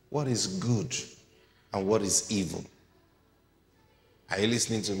what is good and what is evil. Are you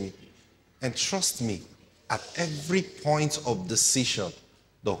listening to me? And trust me, at every point of decision,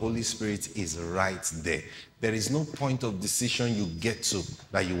 the Holy Spirit is right there. There is no point of decision you get to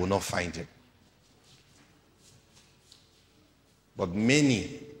that you will not find him. But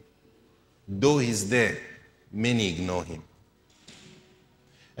many, though he's there, many ignore him.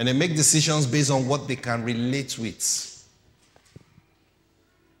 And they make decisions based on what they can relate with.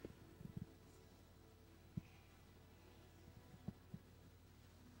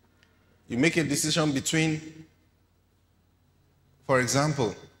 You make a decision between, for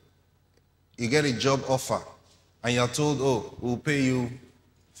example, you get a job offer and you're told, oh, we'll pay you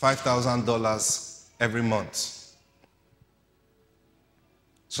 $5,000 every month.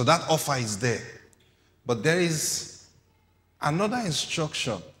 So that offer is there. But there is another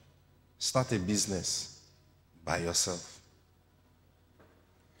instruction. Start a business by yourself.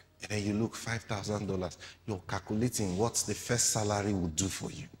 And then you look, $5,000. You're calculating what the first salary will do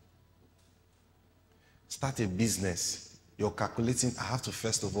for you. Start a business. You're calculating, I have to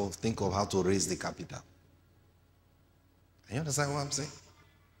first of all think of how to raise the capital. You understand what I'm saying?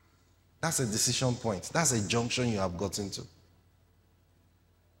 That's a decision point. That's a junction you have gotten to.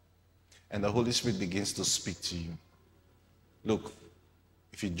 And the Holy Spirit begins to speak to you. Look,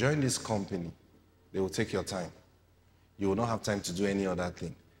 if you join this company, they will take your time. you will not have time to do any other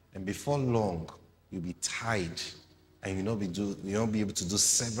thing. And before long, you'll be tired and you'll not be able to do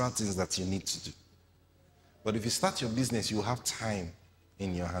several things that you need to do. But if you start your business, you have time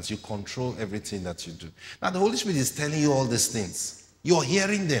in your hands. You control everything that you do. Now, the Holy Spirit is telling you all these things. You're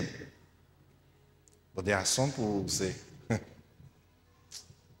hearing them. But there are some people who say, at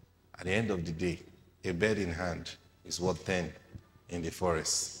the end of the day, a bird in hand is worth 10 in the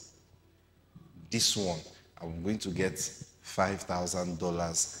forest. This one, I'm going to get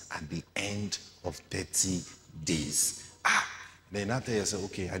 $5,000 at the end of 30 days. Then after you say,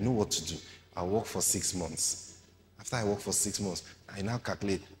 okay, I know what to do. I'll work for 6 months. After I work for 6 months, I now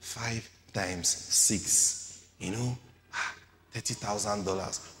calculate 5 times 6.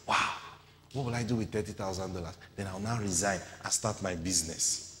 $30,000. Wow. What will I do with $30,000? Then I'll now resign and start my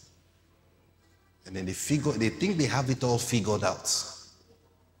business. And then they think they have it all figured out.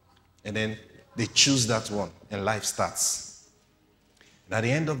 And then they choose that one and life starts. And at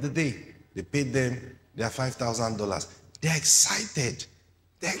the end of the day, they paid them their $5,000. They're excited.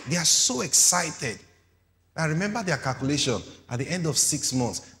 They are so excited. Now remember their calculation. At the end of 6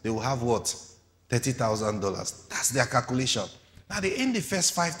 months, they will have what? $30,000. That's their calculation. Now they earn the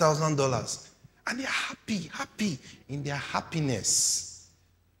first $5,000. And they're happy in their happiness.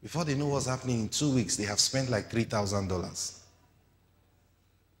 Before they know what's happening, in 2 weeks, they have spent like $3,000.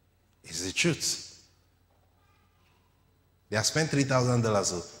 It's the truth. They have spent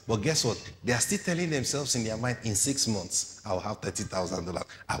 $3,000. But guess what? They are still telling themselves in their mind, in 6 months, I will have $30,000.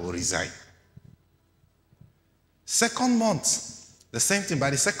 I will resign. Second month, the same thing. By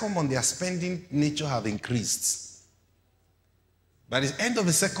the second month, their spending nature have increased. By the end of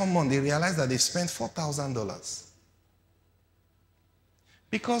the second month, they realize that they've spent $4,000.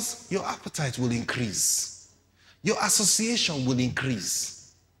 Because your appetite will increase. Your association will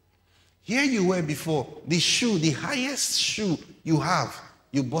increase. Here you were before, the shoe, the highest shoe you have,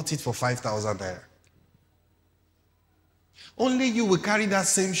 you bought it for 5,000 naira. Only you will carry that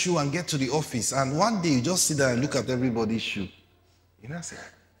same shoe and get to the office, and one day you just sit there and look at everybody's shoe. You know, say,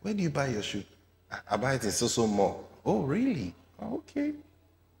 where do you buy your shoe? I buy it in so more. Oh, really? Oh, okay.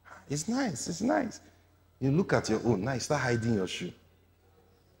 It's nice, it's nice. You look at your own, now you start hiding your shoe.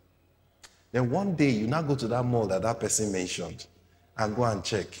 Then one day you now go to that mall that person mentioned and go and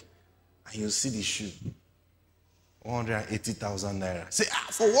check. And you see the shoe, 180,000 naira. Say,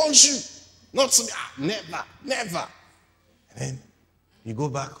 for one shoe, not to me, never. And then you go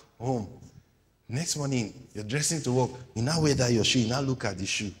back home. Next morning, you're dressing to work. You now wear that your shoe. You now look at the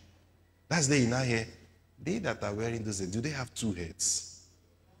shoe. That's the day you now hear, they that are wearing those, do they have 2 heads?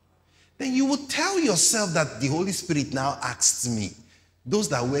 Then you will tell yourself that the Holy Spirit now asked me, those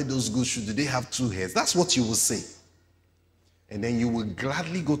that wear those good shoes, do they have 2 heads? That's what you will say. And then you will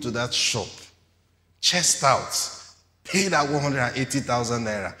gladly go to that shop, chest out, pay that 180,000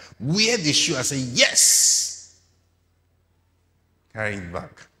 naira, wear the shoe and say, yes. Carry it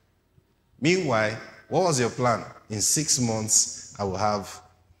back. Meanwhile, what was your plan? In 6 months, I will have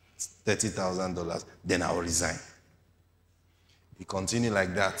 $30,000. Then I will resign. You continue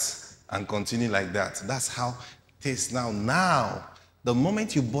like that and continue like that. That's how it is now. Now, the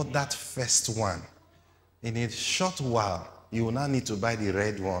moment you bought that first one, in a short while, you will now need to buy the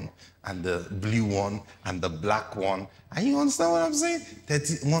red one and the blue one and the black one. And you understand what I'm saying?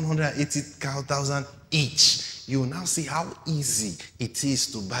 180,000 each. You will now see how easy it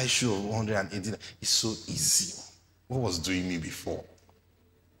is to buy shoe of 180. It's so easy. What was doing me before?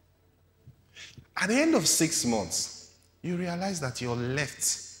 At the end of 6 months, you realize that you're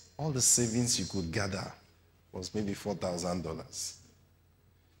left, all the savings you could gather was maybe $4,000.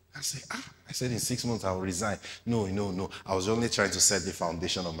 I said in 6 months I will resign. No. I was only trying to set the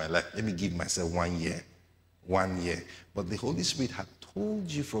foundation of my life. Let me give myself 1 year. 1 year. But the Holy Spirit had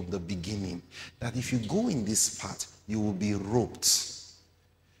told you from the beginning that if you go in this path, you will be roped.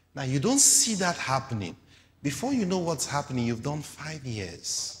 Now you don't see that happening. Before you know what's happening, you've done 5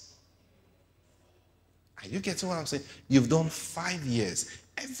 years. Are you getting what I'm saying? You've done 5 years.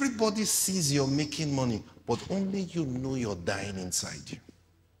 Everybody sees you're making money, but only you know you're dying inside you.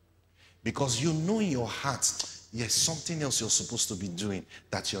 Because you know in your heart, there's something else you're supposed to be doing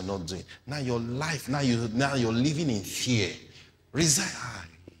that you're not doing. Now your life, now you're living in fear. Resign.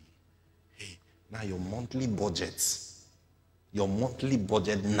 Hey, now your monthly budget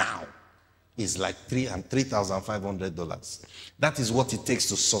now is like $3,500. That is what it takes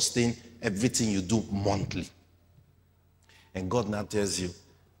to sustain everything you do monthly. And God now tells you,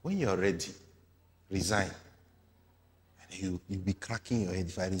 when you're ready, resign. You'll be cracking your head.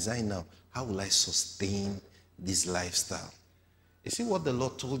 If I resign now, how will I sustain this lifestyle? You see what the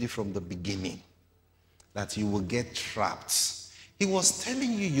Lord told you from the beginning? that you will get trapped. He was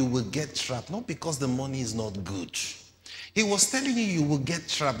telling you you will get trapped, not because the money is not good. He was telling you you will get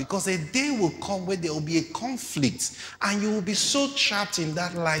trapped because a day will come where there will be a conflict and you will be so trapped in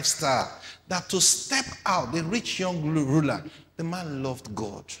that lifestyle that to step out, the rich young ruler, the man loved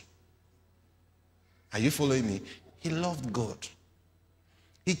God. Are you following me? He loved God.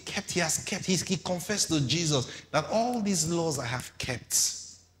 He confessed to Jesus that all these laws I have kept.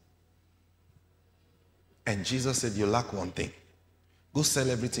 And Jesus said, you lack one thing. Go sell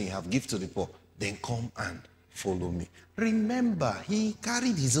everything you have, give to the poor, then come and follow me. Remember, he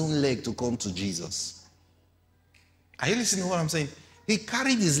carried his own leg to come to Jesus. Are you listening to what I'm saying? He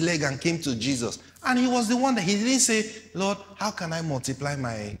carried his leg and came to Jesus. And he was the one that he didn't say, Lord, how can I multiply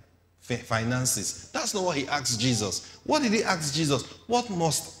my finances? That's not what he asked Jesus. What did he ask Jesus? What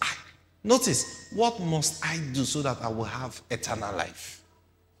must I? Notice, what must I do so that I will have eternal life?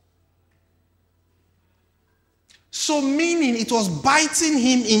 So meaning it was biting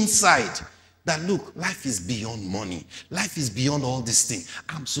him inside that look, life is beyond money. Life is beyond all these things.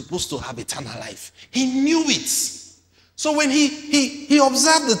 I'm supposed to have eternal life. He knew it. So when he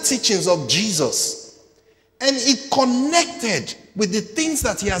observed the teachings of Jesus and it connected with the things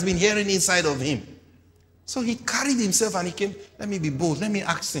that he has been hearing inside of him. So he carried himself and he came, let me be bold, let me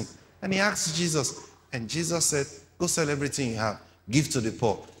ask him. And he asked Jesus. And Jesus said, go sell everything you have, give to the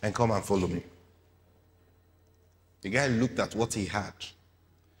poor and come and follow me. The guy looked at what he had.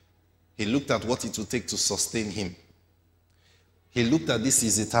 He looked at what it would take to sustain him. He looked at this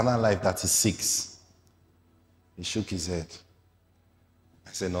his eternal life that he seeks. He shook his head.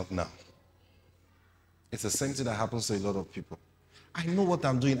 I said, not now. It's the same thing that happens to a lot of people. I know what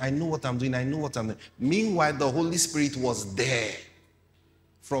I'm doing. I know what I'm doing. I know what I'm doing. Meanwhile, the Holy Spirit was there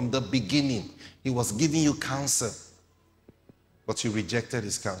from the beginning. He was giving you counsel. But you rejected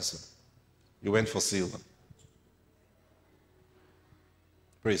his counsel. You went for silver.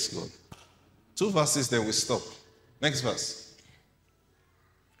 Praise God. 2 verses, then we stop. Next verse.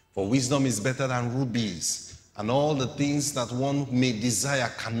 For wisdom is better than rubies, and all the things that one may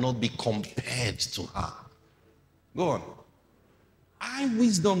desire cannot be compared to her. Go on. I,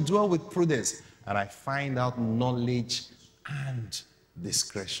 wisdom, dwell with prudence, and I find out knowledge and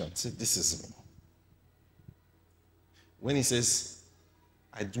discretion. See, this is me. When he says,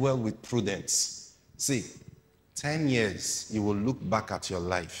 I dwell with prudence, see, 10 years, you will look back at your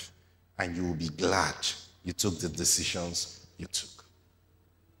life and you will be glad you took the decisions you took.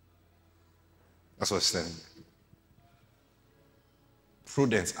 That's what it's saying.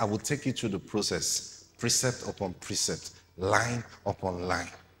 Prudence, I will take you through the process, precept upon precept, line upon line.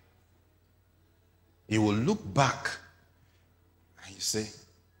 You will look back and you say,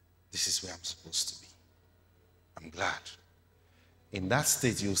 this is where I'm supposed to be. I'm glad. In that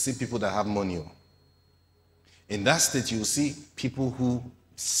state, you'll see people that have money. In that state, you will see people who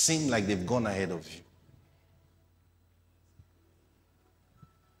seem like they've gone ahead of you.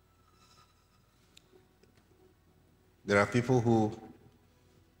 There are people who,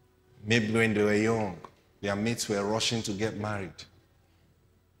 maybe when they were young, their mates were rushing to get married.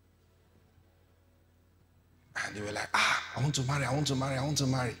 And they were like, I want to marry, I want to marry, I want to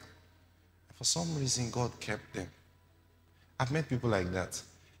marry. And for some reason, God kept them. I've met people like that.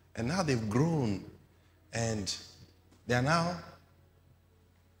 And now they've grown. And they are now,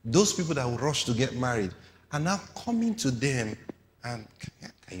 those people that will rush to get married are now coming to them. And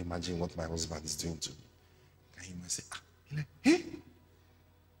can you imagine what my husband is doing to me? Can you imagine? Say, like, hey?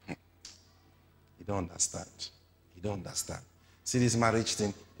 You don't understand. You don't understand. See, this marriage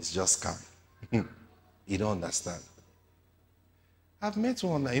thing is just scam. You don't understand. I've met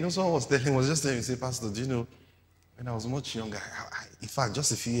one, someone was just telling me, say, Pastor, do you know, when I was much younger, in fact,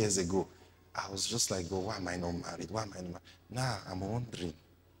 just a few years ago, I was just like, oh, why am I not married? Why am I not married? Now I'm wondering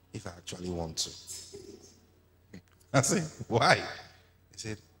if I actually want to. I said, why? He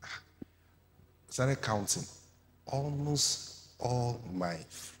said, I started counting. Almost all my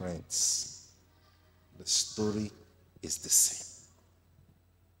friends, the story is the same.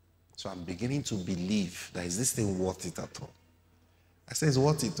 So I'm beginning to believe that is this thing worth it at all? I said, it's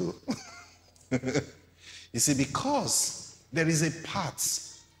worth it too. You see, because there is a part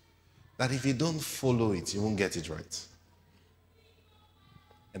that if you don't follow it, you won't get it right.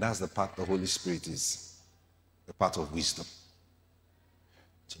 And that's the part the Holy Spirit is, the part of wisdom.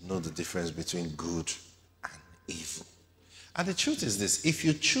 To know the difference between good and evil. And the truth is this, if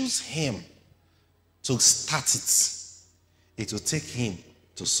you choose him to start it, it will take him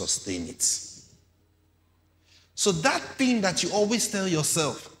to sustain it. So that thing that you always tell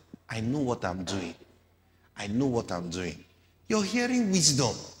yourself, I know what I'm doing. I know what I'm doing. You're hearing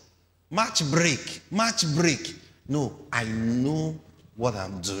wisdom. Match break, match break. No, I know what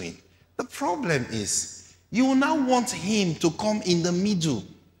I'm doing. The problem is, you will now want him to come in the middle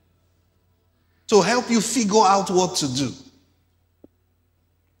to help you figure out what to do.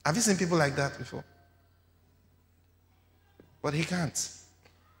 Have you seen people like that before? But he can't.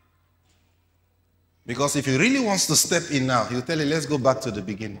 Because if he really wants to step in now, he'll tell you, let's go back to the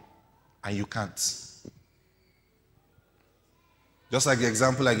beginning. And you can't. Just like the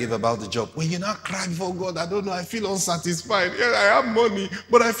example I gave about the job. When you now cry before God, I don't know, I feel unsatisfied. Yeah, I have money,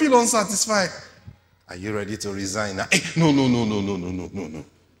 but I feel unsatisfied. Are you ready to resign now? Hey, no.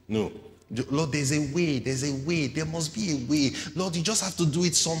 No. Lord, there's a way, there must be a way. Lord, you just have to do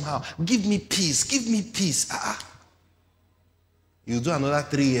it somehow. Give me peace. You do another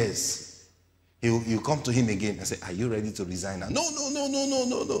 3 years. You come to him again and say, are you ready to resign now? No.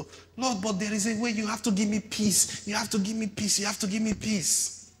 Lord, but there is a way. You have to give me peace. You have to give me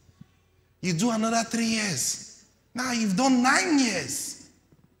peace. You do another 3 years. Now you've done 9 years.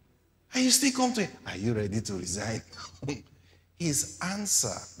 And you still come to him. Are you ready to resign? His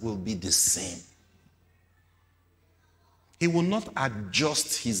answer will be the same. He will not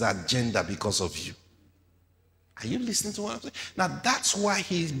adjust his agenda because of you. Are you listening to what I'm saying? Now that's why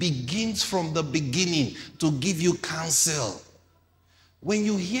he begins from the beginning to give you counsel. When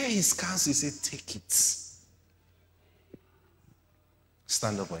you hear his counsel, you say, take it.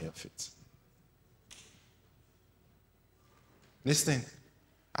 Stand up on your feet. Listen,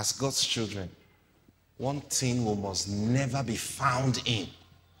 as God's children, one thing we must never be found in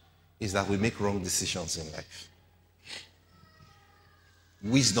is that we make wrong decisions in life.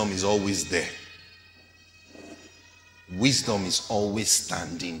 Wisdom is always there. Wisdom is always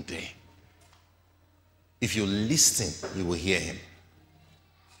standing there. If you listen, you will hear him.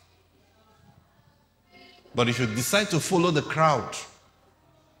 But if you decide to follow the crowd,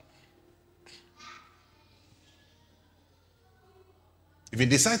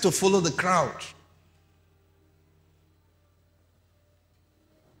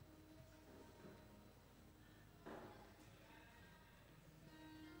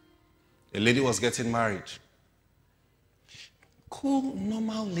 a lady was getting married. Cool,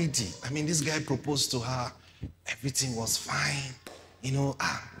 normal lady. I mean, this guy proposed to her. Everything was fine.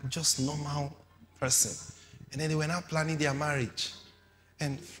 Just normal person. And then they were now planning their marriage.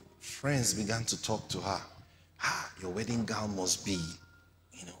 And friends began to talk to her. Your wedding gown must be,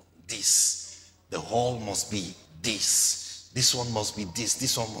 this. The hall must be this. This one must be this.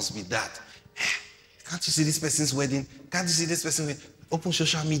 This one must be that. Can't you see this person's wedding? Can't you see this person's wedding? Open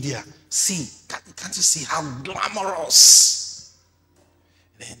social media. See. Can't you see how glamorous?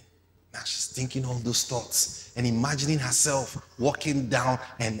 Then now she's thinking all those thoughts and imagining herself walking down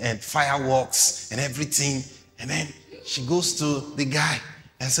and fireworks and everything. And then she goes to the guy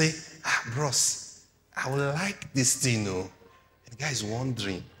and say, bros, I would like this thing, And the guy is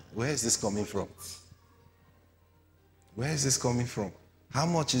wondering, where is this coming from? Where is this coming from? How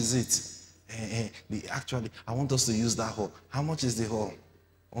much is it? Actually, I want us to use that hall. How much is the hall?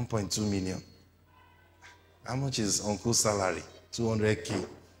 1.2 million. How much is uncle's salary? 200K.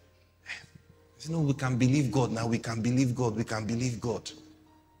 We can believe God now. We can believe God.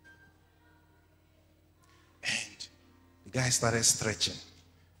 And the guy started stretching.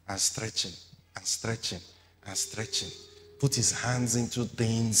 Put his hands into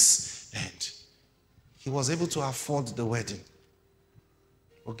things, and he was able to afford the wedding.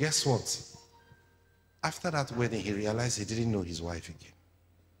 But guess what? After that wedding, he realized he didn't know his wife again.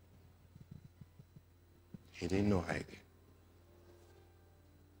 He didn't know her again.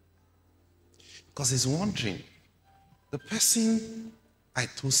 Because he's wondering, the person I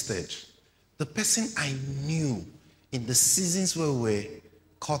toasted, the person I knew in the seasons where we were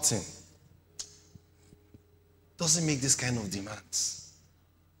courting, doesn't make this kind of demands.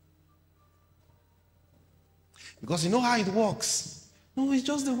 Because you know how it works. No, it's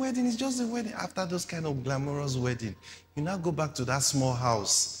just the wedding. After those kind of glamorous wedding, you now go back to that small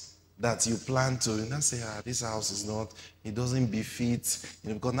house that you plan to, and then say, this house is not, it doesn't befit,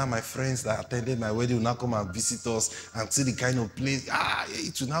 because now my friends that attended my wedding will now come and visit us and see the kind of place,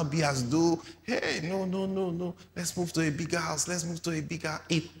 it will now be as though, hey, no, let's move to a bigger house,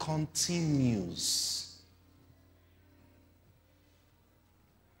 it continues.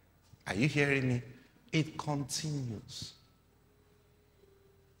 Are you hearing me? It continues.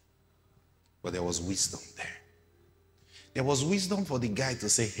 But there was wisdom there. There was wisdom for the guy to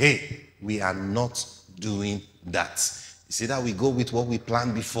say, hey, we are not doing that. It's either we go with what we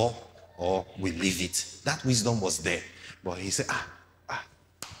planned before or we leave it. That wisdom was there. But he said,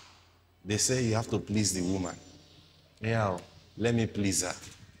 they say you have to please the woman. Yeah, let me please her.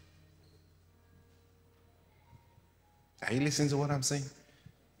 Are you listening to what I'm saying?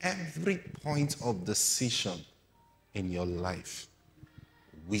 Every point of decision in your life,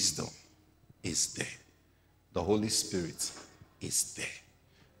 wisdom is there. The Holy Spirit is there.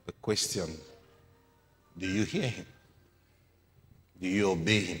 The question, do you hear him? Do you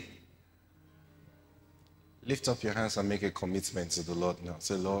obey him? Lift up your hands and make a commitment to the Lord now.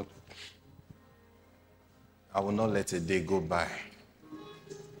 Say, Lord, I will not let a day go by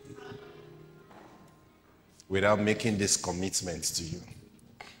without making this commitment to you.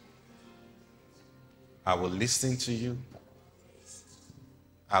 I will listen to you.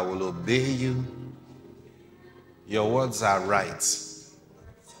 I will obey you. Your words are right.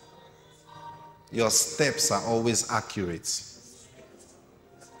 Your steps are always accurate.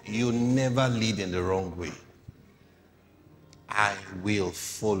 You never lead in the wrong way. I will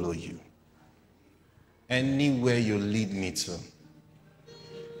follow you. Anywhere you lead me to.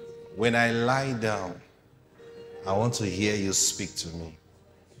 When I lie down, I want to hear you speak to me.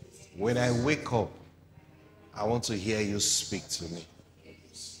 When I wake up, I want to hear you speak to me.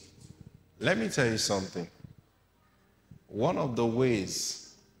 Let me tell you something. One of the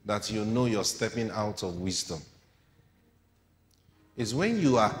ways that you know you're stepping out of wisdom is when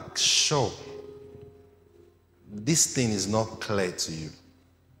you are sure this thing is not clear to you.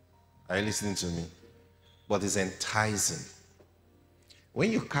 Are you listening to me? But it's enticing.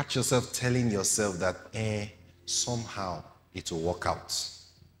 When you catch yourself telling yourself that, somehow it will work out.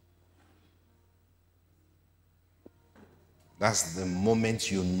 That's the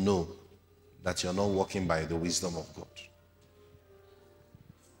moment you know that you're not walking by the wisdom of God.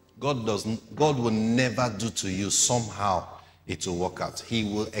 God will never do to you somehow it will work out. He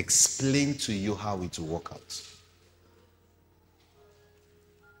will explain to you how it will work out.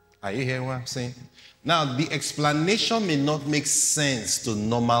 Are you hearing what I'm saying? Now, the explanation may not make sense to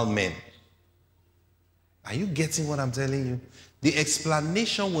normal men. Are you getting what I'm telling you? The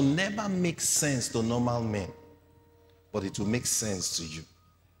explanation will never make sense to normal men, but it will make sense to you.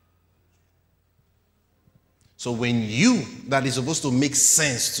 So when you, that is supposed to make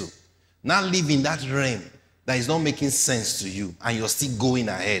sense to, now live in that realm that is not making sense to you, and you're still going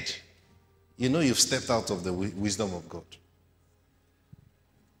ahead, you know you've stepped out of the wisdom of God.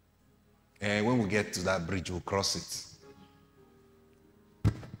 And when we get to that bridge, we'll cross it.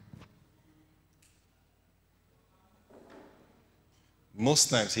 Most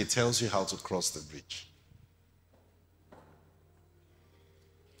times he tells you how to cross the bridge.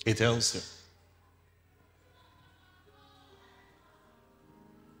 He tells you.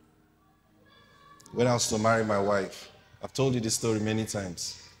 When I was to marry my wife, I've told you this story many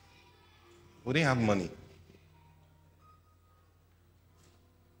times. We didn't have money.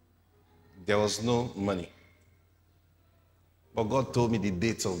 There was no money. But God told me the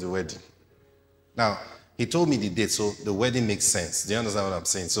date of the wedding. Now, he told me the date, so the wedding makes sense. Do you understand what I'm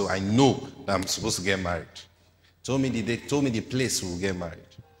saying? So I know that I'm supposed to get married. Told me the date, told me the place we'll get married.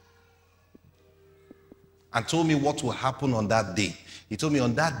 And told me what will happen on that day. He told me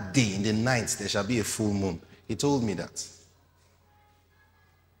on that day, in the night, there shall be a full moon. He told me that.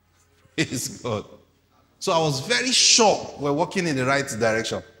 Praise God. So I was very sure we're walking in the right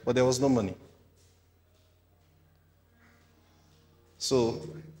direction, but there was no money. So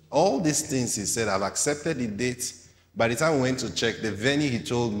all these things he said, I've accepted the date. By the time we went to check, the venue he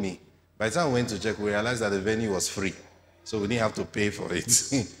told me, by the time we went to check, we realized that the venue was free. So we didn't have to pay for it.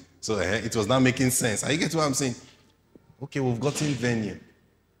 So it was not making sense. Are you getting what I'm saying? Okay, we've gotten venue.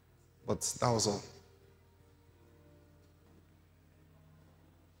 But that was all.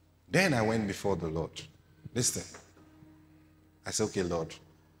 Then I went before the Lord. Listen. I said, okay, Lord,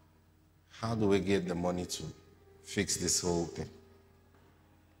 how do we get the money to fix this whole thing?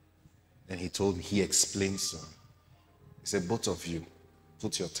 And he told me, he explained to me. He said, both of you,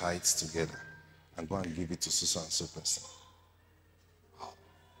 put your tithes together and go and give it to so and so person.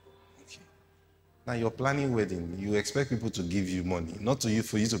 Now you're planning wedding. You expect people to give you money, not to you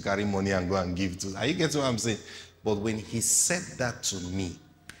for you to carry money and go and give to. Are you getting what I'm saying? But when he said that to me,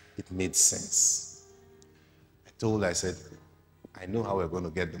 it made sense. I said, I know how we're going to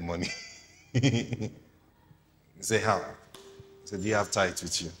get the money. He said, how? I said, do you have tithe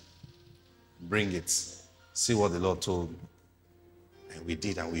with you? Bring it. See what the Lord told me. And we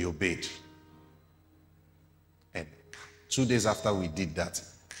did, and we obeyed. And 2 days after we did that,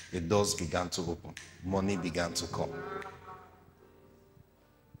 the doors began to open. Money began to come.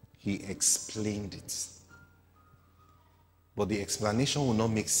 He explained it. But the explanation will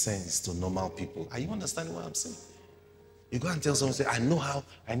not make sense to normal people. Are you understanding what I'm saying? You go and tell someone, say, I know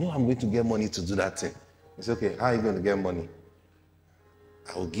I'm going to get money to do that thing. You say, okay, how are you going to get money?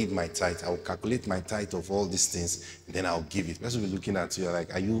 I will give my tithe. I will calculate my tithe of all these things, and then I'll give it. The person will be looking at you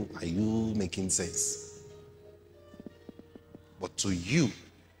like, are you making sense? But to you,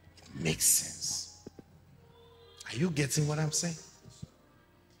 it makes sense. Are you getting what I'm saying?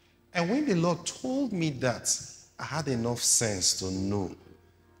 And when the Lord told me that, I had enough sense to know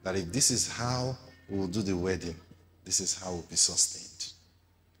that if this is how we will do the wedding, this is how we'll be sustained.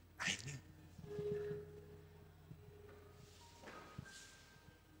 I knew.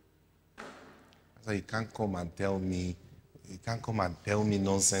 So you can't come and tell me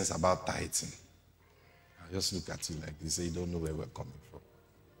nonsense about tithing. I'll just look at you like this, say you don't know where we're coming from.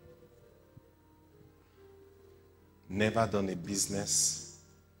 Never done a business,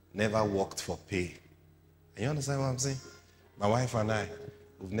 never worked for pay. And you understand what I'm saying? My wife and I,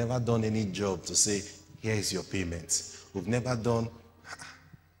 we've never done any job to say, here is your payment. We've never done,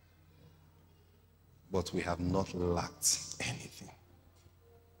 but we have not lacked anything.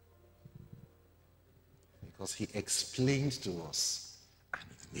 Because he explained to us and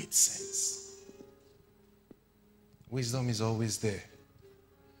it made sense. Wisdom is always there.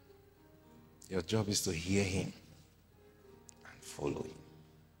 Your job is to hear him and follow him.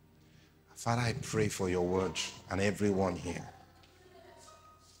 Father, I pray for your word and everyone here.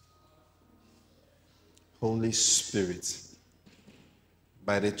 Holy Spirit,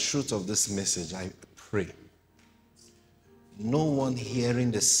 by the truth of this message, I pray no one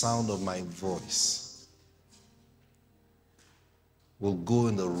hearing the sound of my voice will go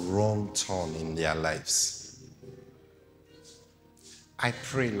in the wrong turn in their lives. I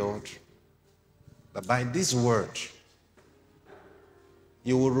pray, Lord, that by this word,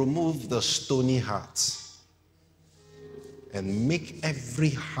 you will remove the stony heart and make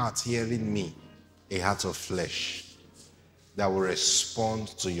every heart hearing me a heart of flesh that will respond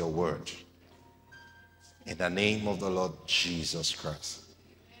to your word. In the name of the Lord Jesus Christ.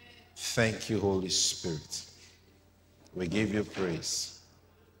 Thank you, Holy Spirit. We give you praise.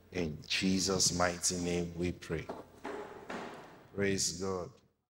 In Jesus' mighty name we pray. Praise God.